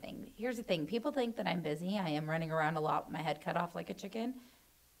everything. Here's the thing. People think that I'm busy. I am running around a lot with my head cut off like a chicken.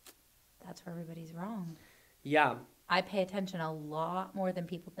 That's where everybody's wrong. Yeah. I pay attention a lot more than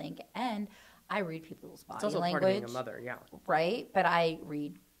people think. And I read people's body It's also language. part of being a mother, yeah. Right? But I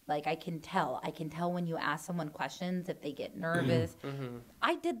read, like, I can tell when you ask someone questions, if they get nervous.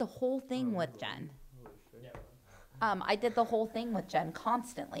 I did the whole thing with Jen. I did the whole thing with Jen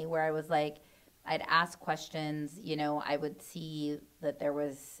constantly, where I was like, I'd ask questions, I would see that there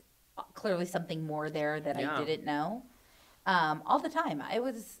was clearly something more there that I didn't know. All the time.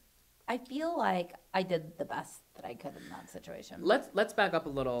 I feel like I did the best that I could in that situation. Let's back up a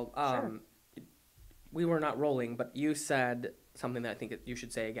little. Sure. We were not rolling, but you said something that I think that you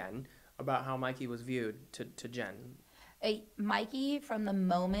should say again about how Mikey was viewed to Jen. Mikey, from the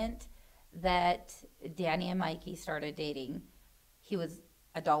moment that Danny and Mikey started dating, he was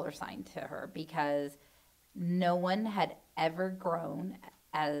a $sign to her because no one had ever grown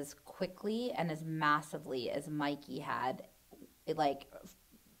as quickly and as massively as Mikey had, like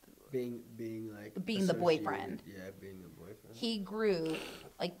Being the boyfriend. Yeah, being the boyfriend. He grew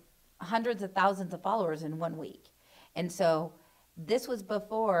like hundreds of thousands of followers in 1 week. And so this was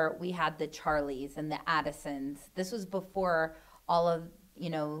before we had the Charlies and the Addisons. This was before all of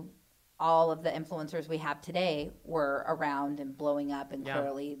the influencers we have today were around and blowing up, and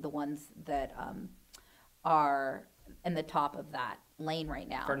clearly the ones that are in the top of that lane right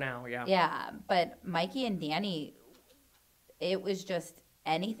now. For now, yeah. Yeah, but Mikey and Danny, it was just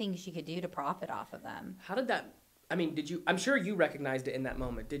anything she could do to profit off of them. How did that... I'm sure you recognized it in that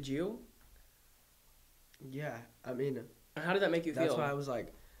moment. Did you? Yeah, How did that make you feel? That's why I was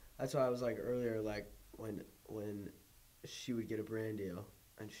like earlier, like when she would get a brand deal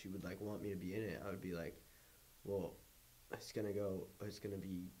and she would like want me to be in it, I would be like, well, it's gonna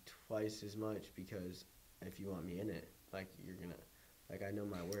be twice as much, because if you want me in it, like you're gonna, like, I know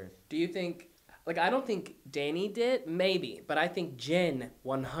my worth. Do you think, like, I don't think Danny did, maybe, but I think Jen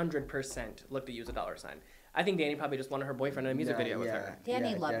 100% looked at you as a $sign. I think Danny probably just wanted her boyfriend in a music video with her.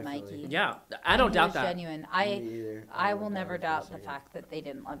 Danny loved definitely. Mikey. Yeah, I don't doubt that. Genuine. Me either. I will never doubt the fact that they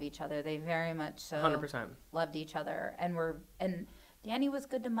didn't love each other. They very much so 100%. loved each other, and Danny was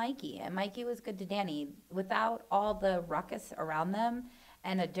good to Mikey, and Mikey was good to Danny. Without all the ruckus around them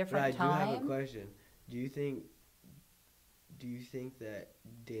and a different time. I do have a question. Do you think that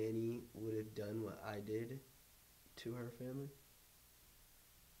Danny would have done what I did to her family?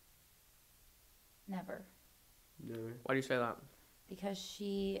 Never. Never. Why do you say that? Because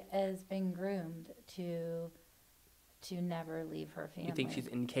she has been groomed to never leave her family. You think she's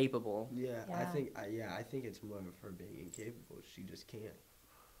incapable? Yeah, Yeah. I think it's more of her being incapable. She just can't,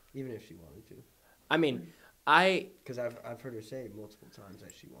 even if she wanted to. I mean, Because I've heard her say multiple times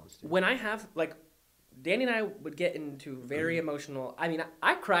that she wants to. when I have, like, Danny and I would get into very emotional...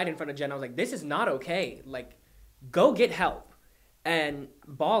 I cried in front of Jen. I was like, this is not okay. Like, go get help. And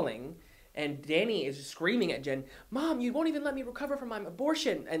bawling. And Danny is screaming at Jen, Mom, you won't even let me recover from my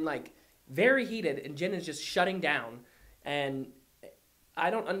abortion. And, like, very heated. And Jen is just shutting down. And I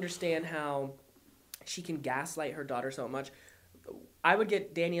don't understand how she can gaslight her daughter so much. I would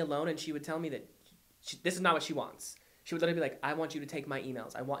get Danny alone, and she would tell me that this is not what she wants. She would literally be like, I want you to take my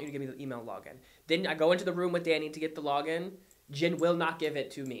emails. I want you to give me the email login. Then I go into the room with Danny to get the login. Jen will not give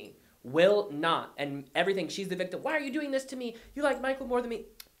it to me. Will not. And everything, she's the victim. Why are you doing this to me? You like Michael more than me.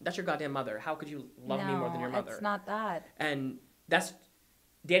 That's your goddamn mother. How could you love me more than your mother? No, it's not that. And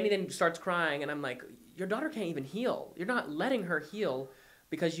Danny then starts crying, and I'm like, your daughter can't even heal. You're not letting her heal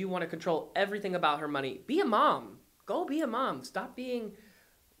because you want to control everything about her money. Be a mom. Go be a mom. Stop being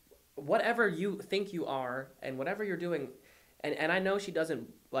whatever you think you are and whatever you're doing. And I know she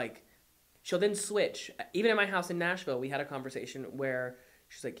doesn't, like, she'll then switch. Even at my house in Nashville, we had a conversation where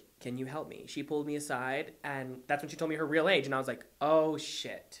she's like, can you help me? She pulled me aside, and that's when she told me her real age. And I was like, oh,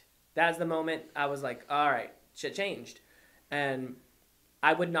 shit. That's the moment I was like, all right, shit changed. And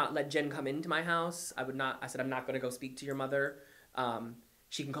I would not let Jen come into my house. I said, I'm not going to go speak to your mother.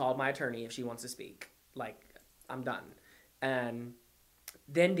 She can call my attorney if she wants to speak. Like, I'm done. And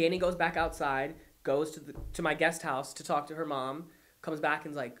then Danny goes back outside, goes to my guest house to talk to her mom, comes back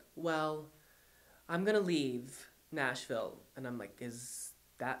and's like, well, I'm going to leave Nashville. And I'm like, is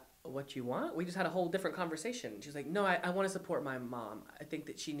that what you want? We just had a whole different conversation. She's like, no, I want to support my mom. I think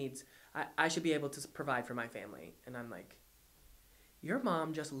that she needs, I should be able to provide for my family. And I'm like, your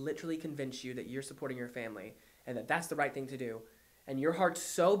mom just literally convinced you that you're supporting your family and that that's the right thing to do. And your heart's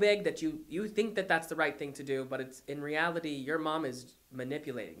so big that you think that that's the right thing to do, but it's in reality, your mom is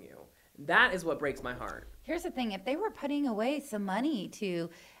manipulating you. That is what breaks my heart. Here's the thing. If they were putting away some money to,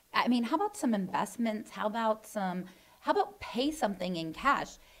 I mean, how about some investments? How about pay something in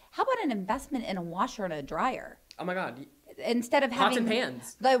cash? How about an investment in a washer and a dryer? Oh my God. Instead of Pots having and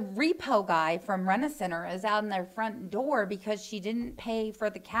pans. the repo guy from Rent-A-Center is out in their front door because she didn't pay for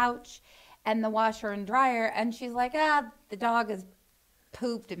the couch and the washer and dryer. And she's like, the dog has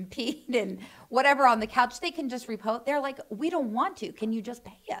pooped and peed and whatever on the couch. They can just repo it. They're like, we don't want to. Can you just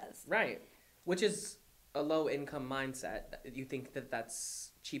pay us? Right. Which is a low income mindset. You think that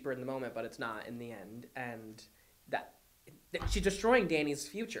that's cheaper in the moment, but it's not in the end. And that she's destroying Danny's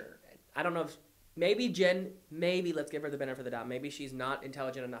future. I don't know if maybe let's give her the benefit of the doubt. Maybe she's not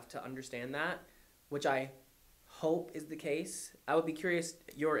intelligent enough to understand that, which I hope is the case. I would be curious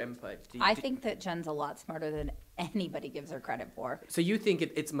your input. I think that Jen's a lot smarter than anybody gives her credit for. So you think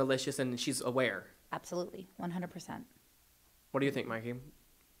it's malicious and she's aware? Absolutely, 100%. What do you think, Mikey?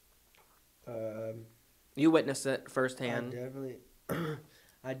 You witnessed it firsthand.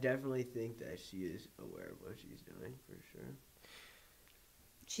 I definitely think that she is aware of what she's doing, for sure.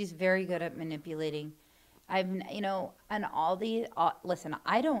 She's very good at manipulating. And listen,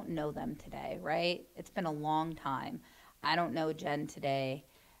 I don't know them today, right? It's been a long time. I don't know Jen today.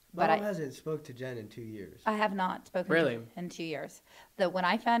 But Mom hasn't spoke to Jen in 2 years. I have not spoken to her in 2 years. When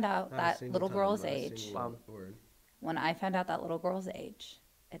I found out that little girl's age, when I found out that little girl's age,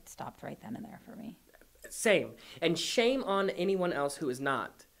 it stopped right then and there for me. Same. And shame on anyone else who is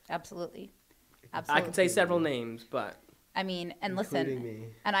not. Absolutely. I could say several names, but I mean, and listen, me.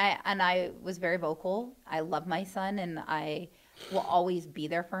 and I was very vocal. I love my son, and I will always be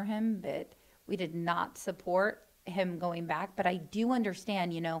there for him. But we did not support him going back. But I do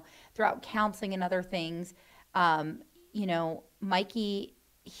understand, throughout counseling and other things, Mikey,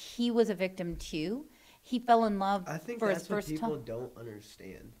 he was a victim too. He fell in love for his first time. I think that's what people don't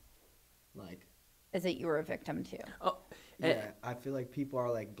understand. Is that you were a victim too? Oh, yeah. I feel like people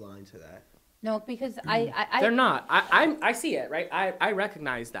are blind to that. No, because they're not. I see it, right? I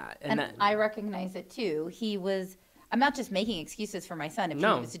recognize that. And I recognize it too. I'm not just making excuses for my son.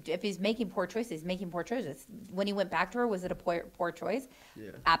 If he's making poor choices, he's making poor choices. When he went back to her, was it a poor choice?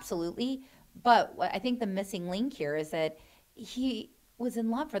 Yeah. Absolutely. But I think the missing link here is that he was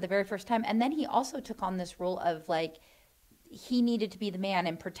in love for the very first time. And then he also took on this role of he needed to be the man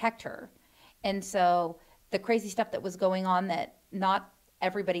and protect her. And so the crazy stuff that was going on that not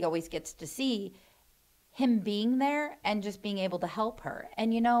everybody always gets to see, him being there and just being able to help her.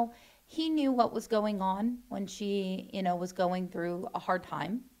 And, he knew what was going on when she, was going through a hard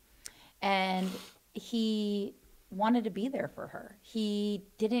time. And he wanted to be there for her. He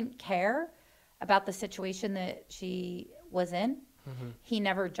didn't care about the situation that she was in. Mm-hmm. He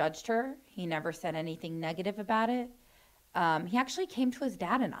never judged her. He never said anything negative about it. He actually came to his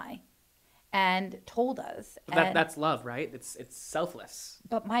dad and I and told us. That's love, right? It's selfless.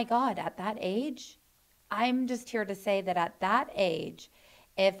 But my God, at that age, I'm just here to say that at that age,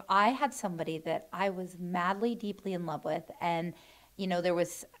 if I had somebody that I was madly, deeply in love with, and, there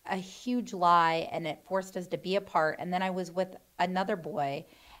was a huge lie and it forced us to be apart, and then I was with another boy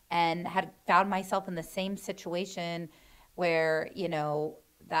and had found myself in the same situation where,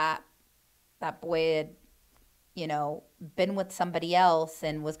 that boy had, been with somebody else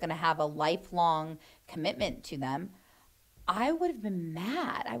and was going to have a lifelong commitment to them, I would have been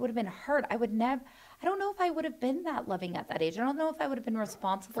mad. I would have been hurt. I don't know if I would have been that loving at that age. I don't know if I would have been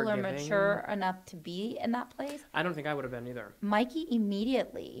responsible or mature enough to be in that place. I don't think I would have been either. Mikey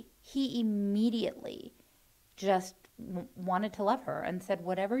immediately just wanted to love her and said,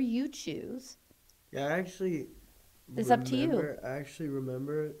 whatever you choose. Yeah, it's up to you. I actually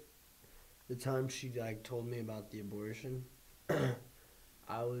remember the time she told me about the abortion.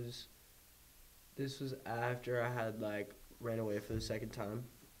 This was after I had ran away for the second time,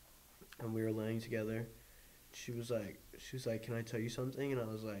 and we were laying together. She was like, can I tell you something? And I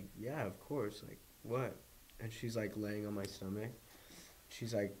was like, yeah, of course. Like, what? And she's like laying on my stomach.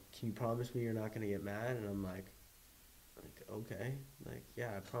 She's like, can you promise me you're not gonna get mad? And I'm like, okay. Like,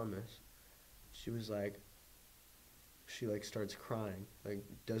 yeah, I promise. She was like, she like starts crying. Like,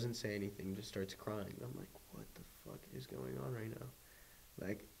 doesn't say anything, just starts crying. I'm like, what the fuck is going on right now?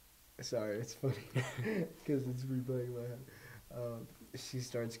 Like, sorry, it's funny because it's replaying in my head. She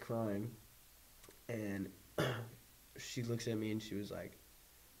starts crying, and she looks at me and she was like,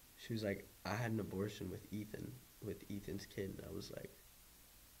 I had an abortion with Ethan's kid. And I was like,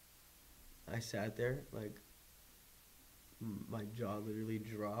 I sat there, like, my jaw literally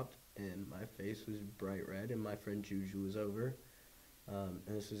dropped, and my face was bright red, and my friend Juju was over, and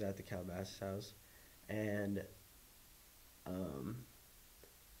this was at the Calabasas house, and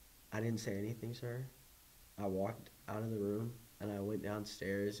I didn't say anything to her. I walked out of the room, and I went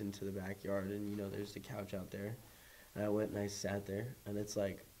downstairs into the backyard, and, you know, there's the couch out there, and I went and I sat there, and it's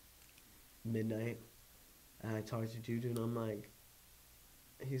like midnight, and I talked to Juju, and I'm like,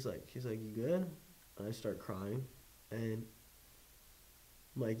 he's like, you good? And I start crying, and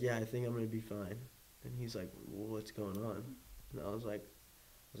I'm like, yeah, I think I'm gonna be fine. And he's like, well, what's going on? And I was like,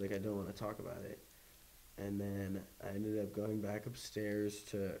 I don't want to talk about it. And then I ended up going back upstairs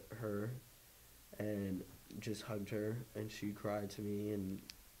to her and just hugged her, and she cried to me, and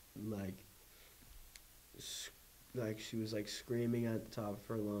like she was like screaming at the top of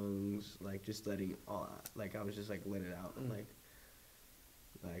her lungs, like just letting all out. Like I was just like let it out,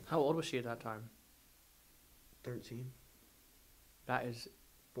 like How old was she at that time? 13. That is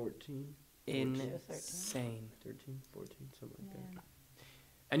 14. insane. 13, 14, something like that.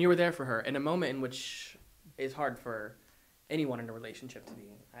 And you were there for her in a moment in which is hard for anyone in a relationship to be.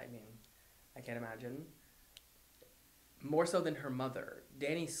 I mean, I can't imagine. More so than her mother.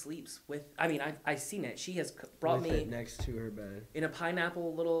 Danny sleeps with, I mean, I've seen it. She has brought with me it next to her bed. In a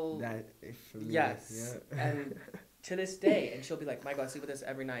pineapple little. That, for me, yes. Yeah. And to this day, and she'll be like, Michael, I sleep with this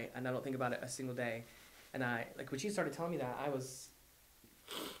every night, and I don't think about it a single day. And I, like, when she started telling me that, I was.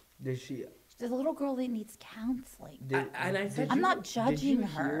 Did she? She's a little girl that needs counseling. I said, I'm not judging did you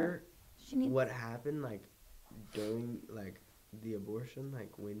her. Hear She needs. what happened, like, during, like, the abortion,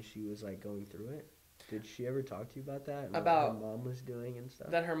 like, when she was, like, going through it? Did she ever talk to you about that? And about what her mom was doing and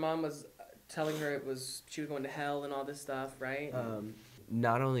stuff? That her mom was telling her she was going to hell and all this stuff, right?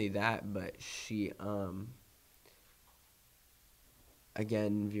 Not only that, but she,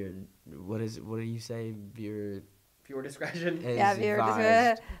 again, what do you say? Viewer discretion. Yeah, viewer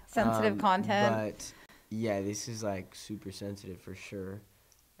discretion. Sensitive content. But yeah, this is like super sensitive for sure,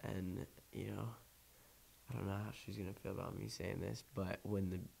 and you know, I don't know how she's gonna feel about me saying this, but when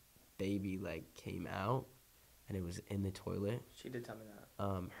the baby like came out and it was in the toilet, she did tell me that.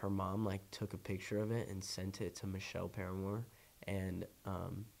 Her mom like took a picture of it and sent it to Michelle Paramore and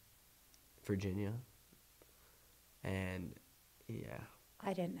Virginia, and yeah.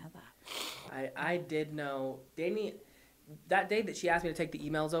 I didn't know that. I did know. Danny, that day that she asked me to take the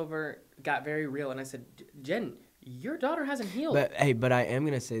emails over got very real, and I said, Jen, your daughter hasn't healed. But I am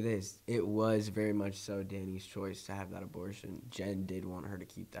going to say this. It was very much so Danny's choice to have that abortion. Jen did want her to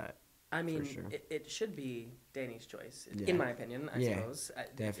keep that. I mean, for sure. it should be Danny's choice, Yeah. in my opinion, I suppose.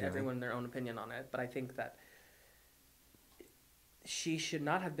 Definitely. Everyone their own opinion on it, but I think that she should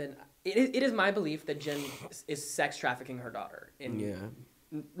not have been. It is my belief that Jen is sex trafficking her daughter.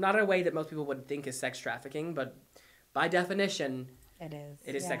 Not in a way that most people would think is sex trafficking, but by definition, It is.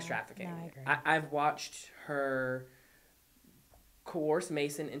 it is sex trafficking. No, I agree. I've watched her coerce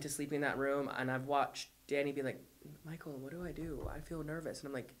Mason into sleeping in that room, and I've watched Danny be like, Michael, what do I do? I feel nervous. And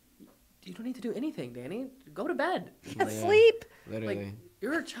I'm like, you don't need to do anything, Danny. Go to bed. Sleep. Literally. Like,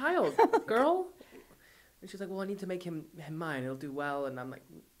 you're a child, girl. And she's like, well, I need to make him mine. It'll do well. And I'm like,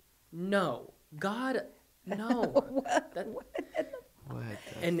 no. God, no. What?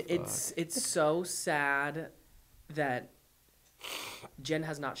 And it's so sad that Jen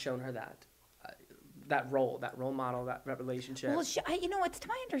has not shown her that role model, that relationship. Well, it's to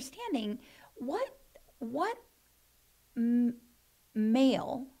my understanding, what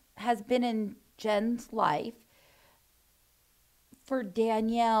male has been in Jen's life for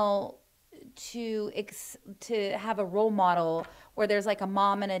Danielle to have a role model where there's like a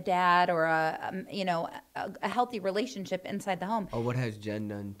mom and a dad or a healthy relationship inside the home. Or what has Jen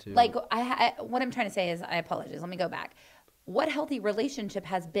done to? Like what I'm trying to say is, I apologize. Let me go back. What healthy relationship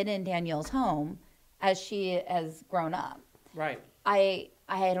has been in Danielle's home as she has grown up? Right. I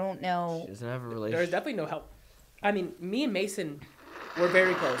don't know. She doesn't have a relationship. There's definitely no help. I mean, me and Mason were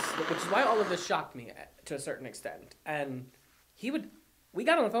very close, which is why all of this shocked me to a certain extent. And he would we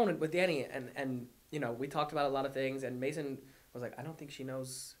got on the phone with Danny, and we talked about a lot of things, and Mason was like, I don't think she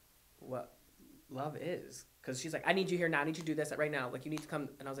knows what love is. Because she's like, I need you here now. I need you to do this right now. Like, you need to come.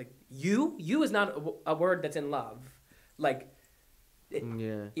 And I was like, you is not a word that's in love. Like, it's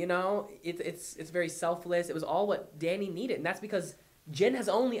very selfless. It was all what Danny needed. And that's because Jen has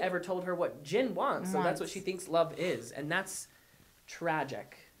only ever told her what Jen wants. So that's what she thinks love is. And that's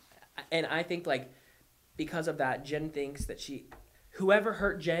tragic. And I think, like, because of that, Jen thinks that whoever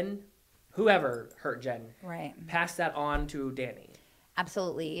hurt Jen, right, passed that on to Danny.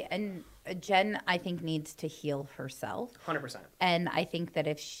 Absolutely. And Jen, I think, needs to heal herself. 100%. And I think that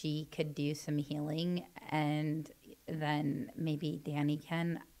if she could do some healing, and then maybe Danny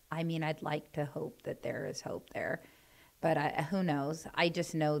can, I mean, I'd like to hope that there is hope there. But who knows? I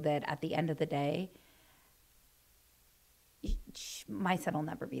just know that at the end of the day, my son will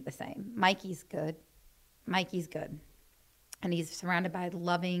never be the same. Mikey's good. And he's surrounded by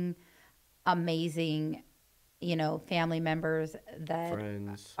loving, amazing, family members that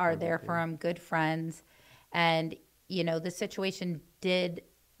are there for him, good friends. And, the situation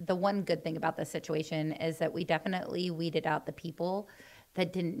the one good thing about this situation is that we definitely weeded out the people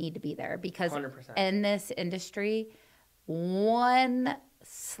that didn't need to be there. Because 100%. In this industry, one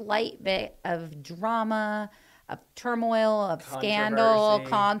slight bit of drama, of turmoil, of scandal,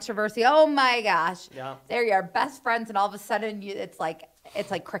 controversy. Oh my gosh. Yeah. They're your best friends, and all of a sudden it's like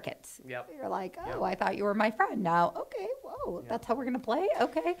crickets. Yep. You're like, oh, Yep. I thought you were my friend. Now, okay, whoa, Yep. That's how we're gonna play.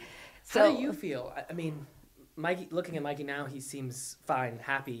 Okay. How do you feel? I mean, Mikey. Looking at Mikey now, he seems fine,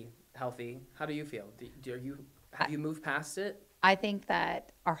 happy, healthy. How do you feel? Have you moved past it? I think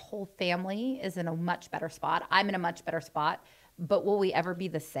that our whole family is in a much better spot. I'm in a much better spot. But will we ever be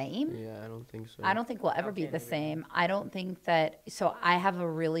the same? Yeah, I don't think so. I don't think we'll ever be the same. I don't think that. So I have a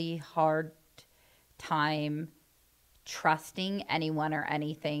really hard time trusting anyone or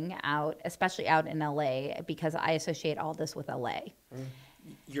anything out, especially out in LA, because I associate all this with LA.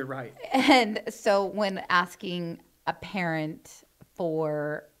 You're right. And so when asking a parent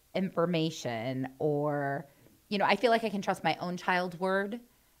for information, or, I feel like I can trust my own child's word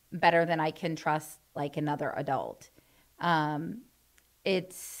better than I can trust like another adult. And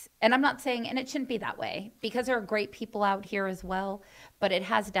I'm not saying, and it shouldn't be that way, because there are great people out here as well, but it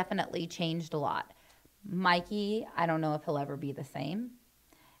has definitely changed a lot. Mikey, I don't know if he'll ever be the same.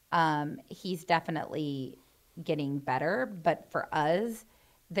 He's definitely getting better, but for us,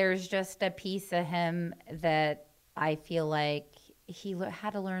 there's just a piece of him that I feel like he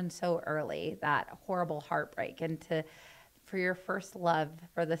had to learn so early, that horrible heartbreak, and for your first love,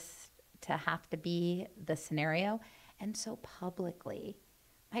 for this to have to be the scenario. And so publicly,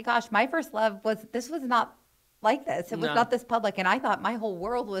 my gosh, my first love was not like this. It was not this public. And I thought my whole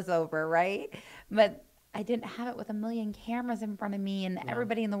world was over, right? But I didn't have it with a million cameras in front of me and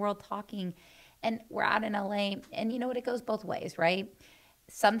everybody in the world talking. And we're out in LA. And you know what? It goes both ways, right?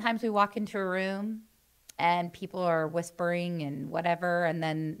 Sometimes we walk into a room and people are whispering and whatever. And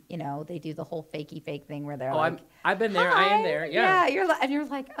then, they do the whole fakey fake thing where they're like, I've been there. hi. I am there. Yeah. You're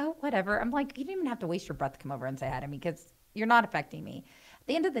like, oh, whatever. I'm like, you don't even have to waste your breath to come over and say hi to me, because you're not affecting me. At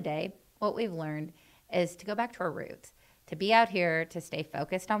the end of the day, what we've learned is to go back to our roots, to be out here, to stay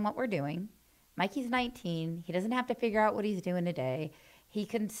focused on what we're doing. Mikey's 19. He doesn't have to figure out what he's doing today. He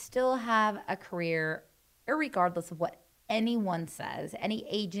can still have a career irregardless of what anyone says, any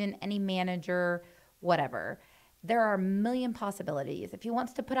agent, any manager, whatever. There are a million possibilities. If he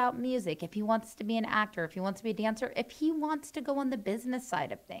wants to put out music, if he wants to be an actor, if he wants to be a dancer, if he wants to go on the business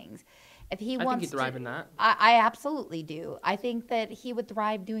side of things, if he wants to. I think he'd thrive in that. I absolutely do. I think that he would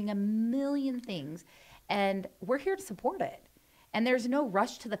thrive doing a million things, and we're here to support it. And there's no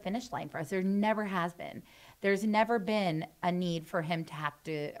rush to the finish line for us. There never has been. There's never been a need for him to have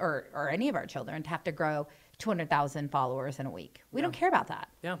to, or any of our children to have to grow 200,000 followers in a week. We don't care about that.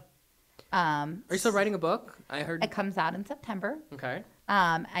 Yeah. Are you still writing a book? I heard it comes out in September. Okay.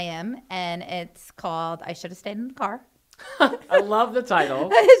 I am, and it's called "I Should Have Stayed in the Car." I love the title.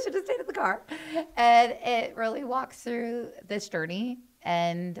 I should have stayed in the car, and it really walks through this journey.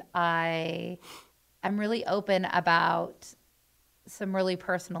 And I'm really open about some really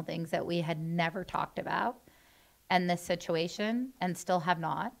personal things that we had never talked about in this situation, and still have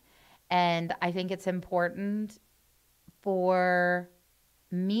not. And I think it's important for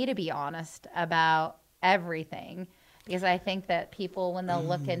me to be honest about everything, because I think that people, when they'll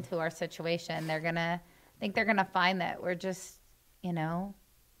look into our situation, they're gonna find that we're just,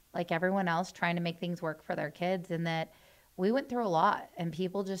 like everyone else, trying to make things work for their kids, and that we went through a lot and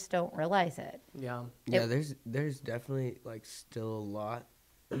people just don't realize it. Yeah. Yeah, there's definitely still a lot,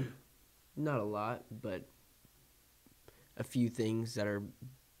 not a lot, but a few things that are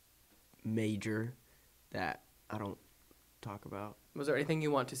major that I don't talk about. Was there anything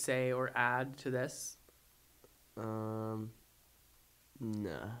you want to say or add to this? Nah.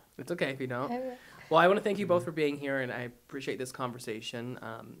 It's okay if you don't. Well, I want to thank you both for being here, and I appreciate this conversation.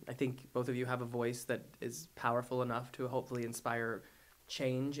 I think both of you have a voice that is powerful enough to hopefully inspire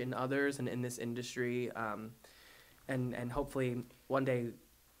change in others and in this industry, and hopefully one day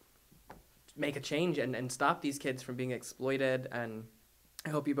make a change and stop these kids from being exploited. And I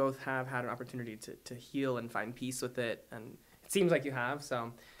hope you both have had an opportunity to heal and find peace with it, and it seems like you have,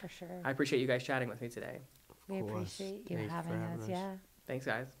 so For sure. I appreciate you guys chatting with me today. We Of course. appreciate you Thanks for having having us. us. Yeah. Thanks,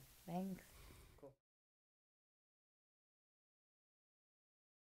 guys. Thanks.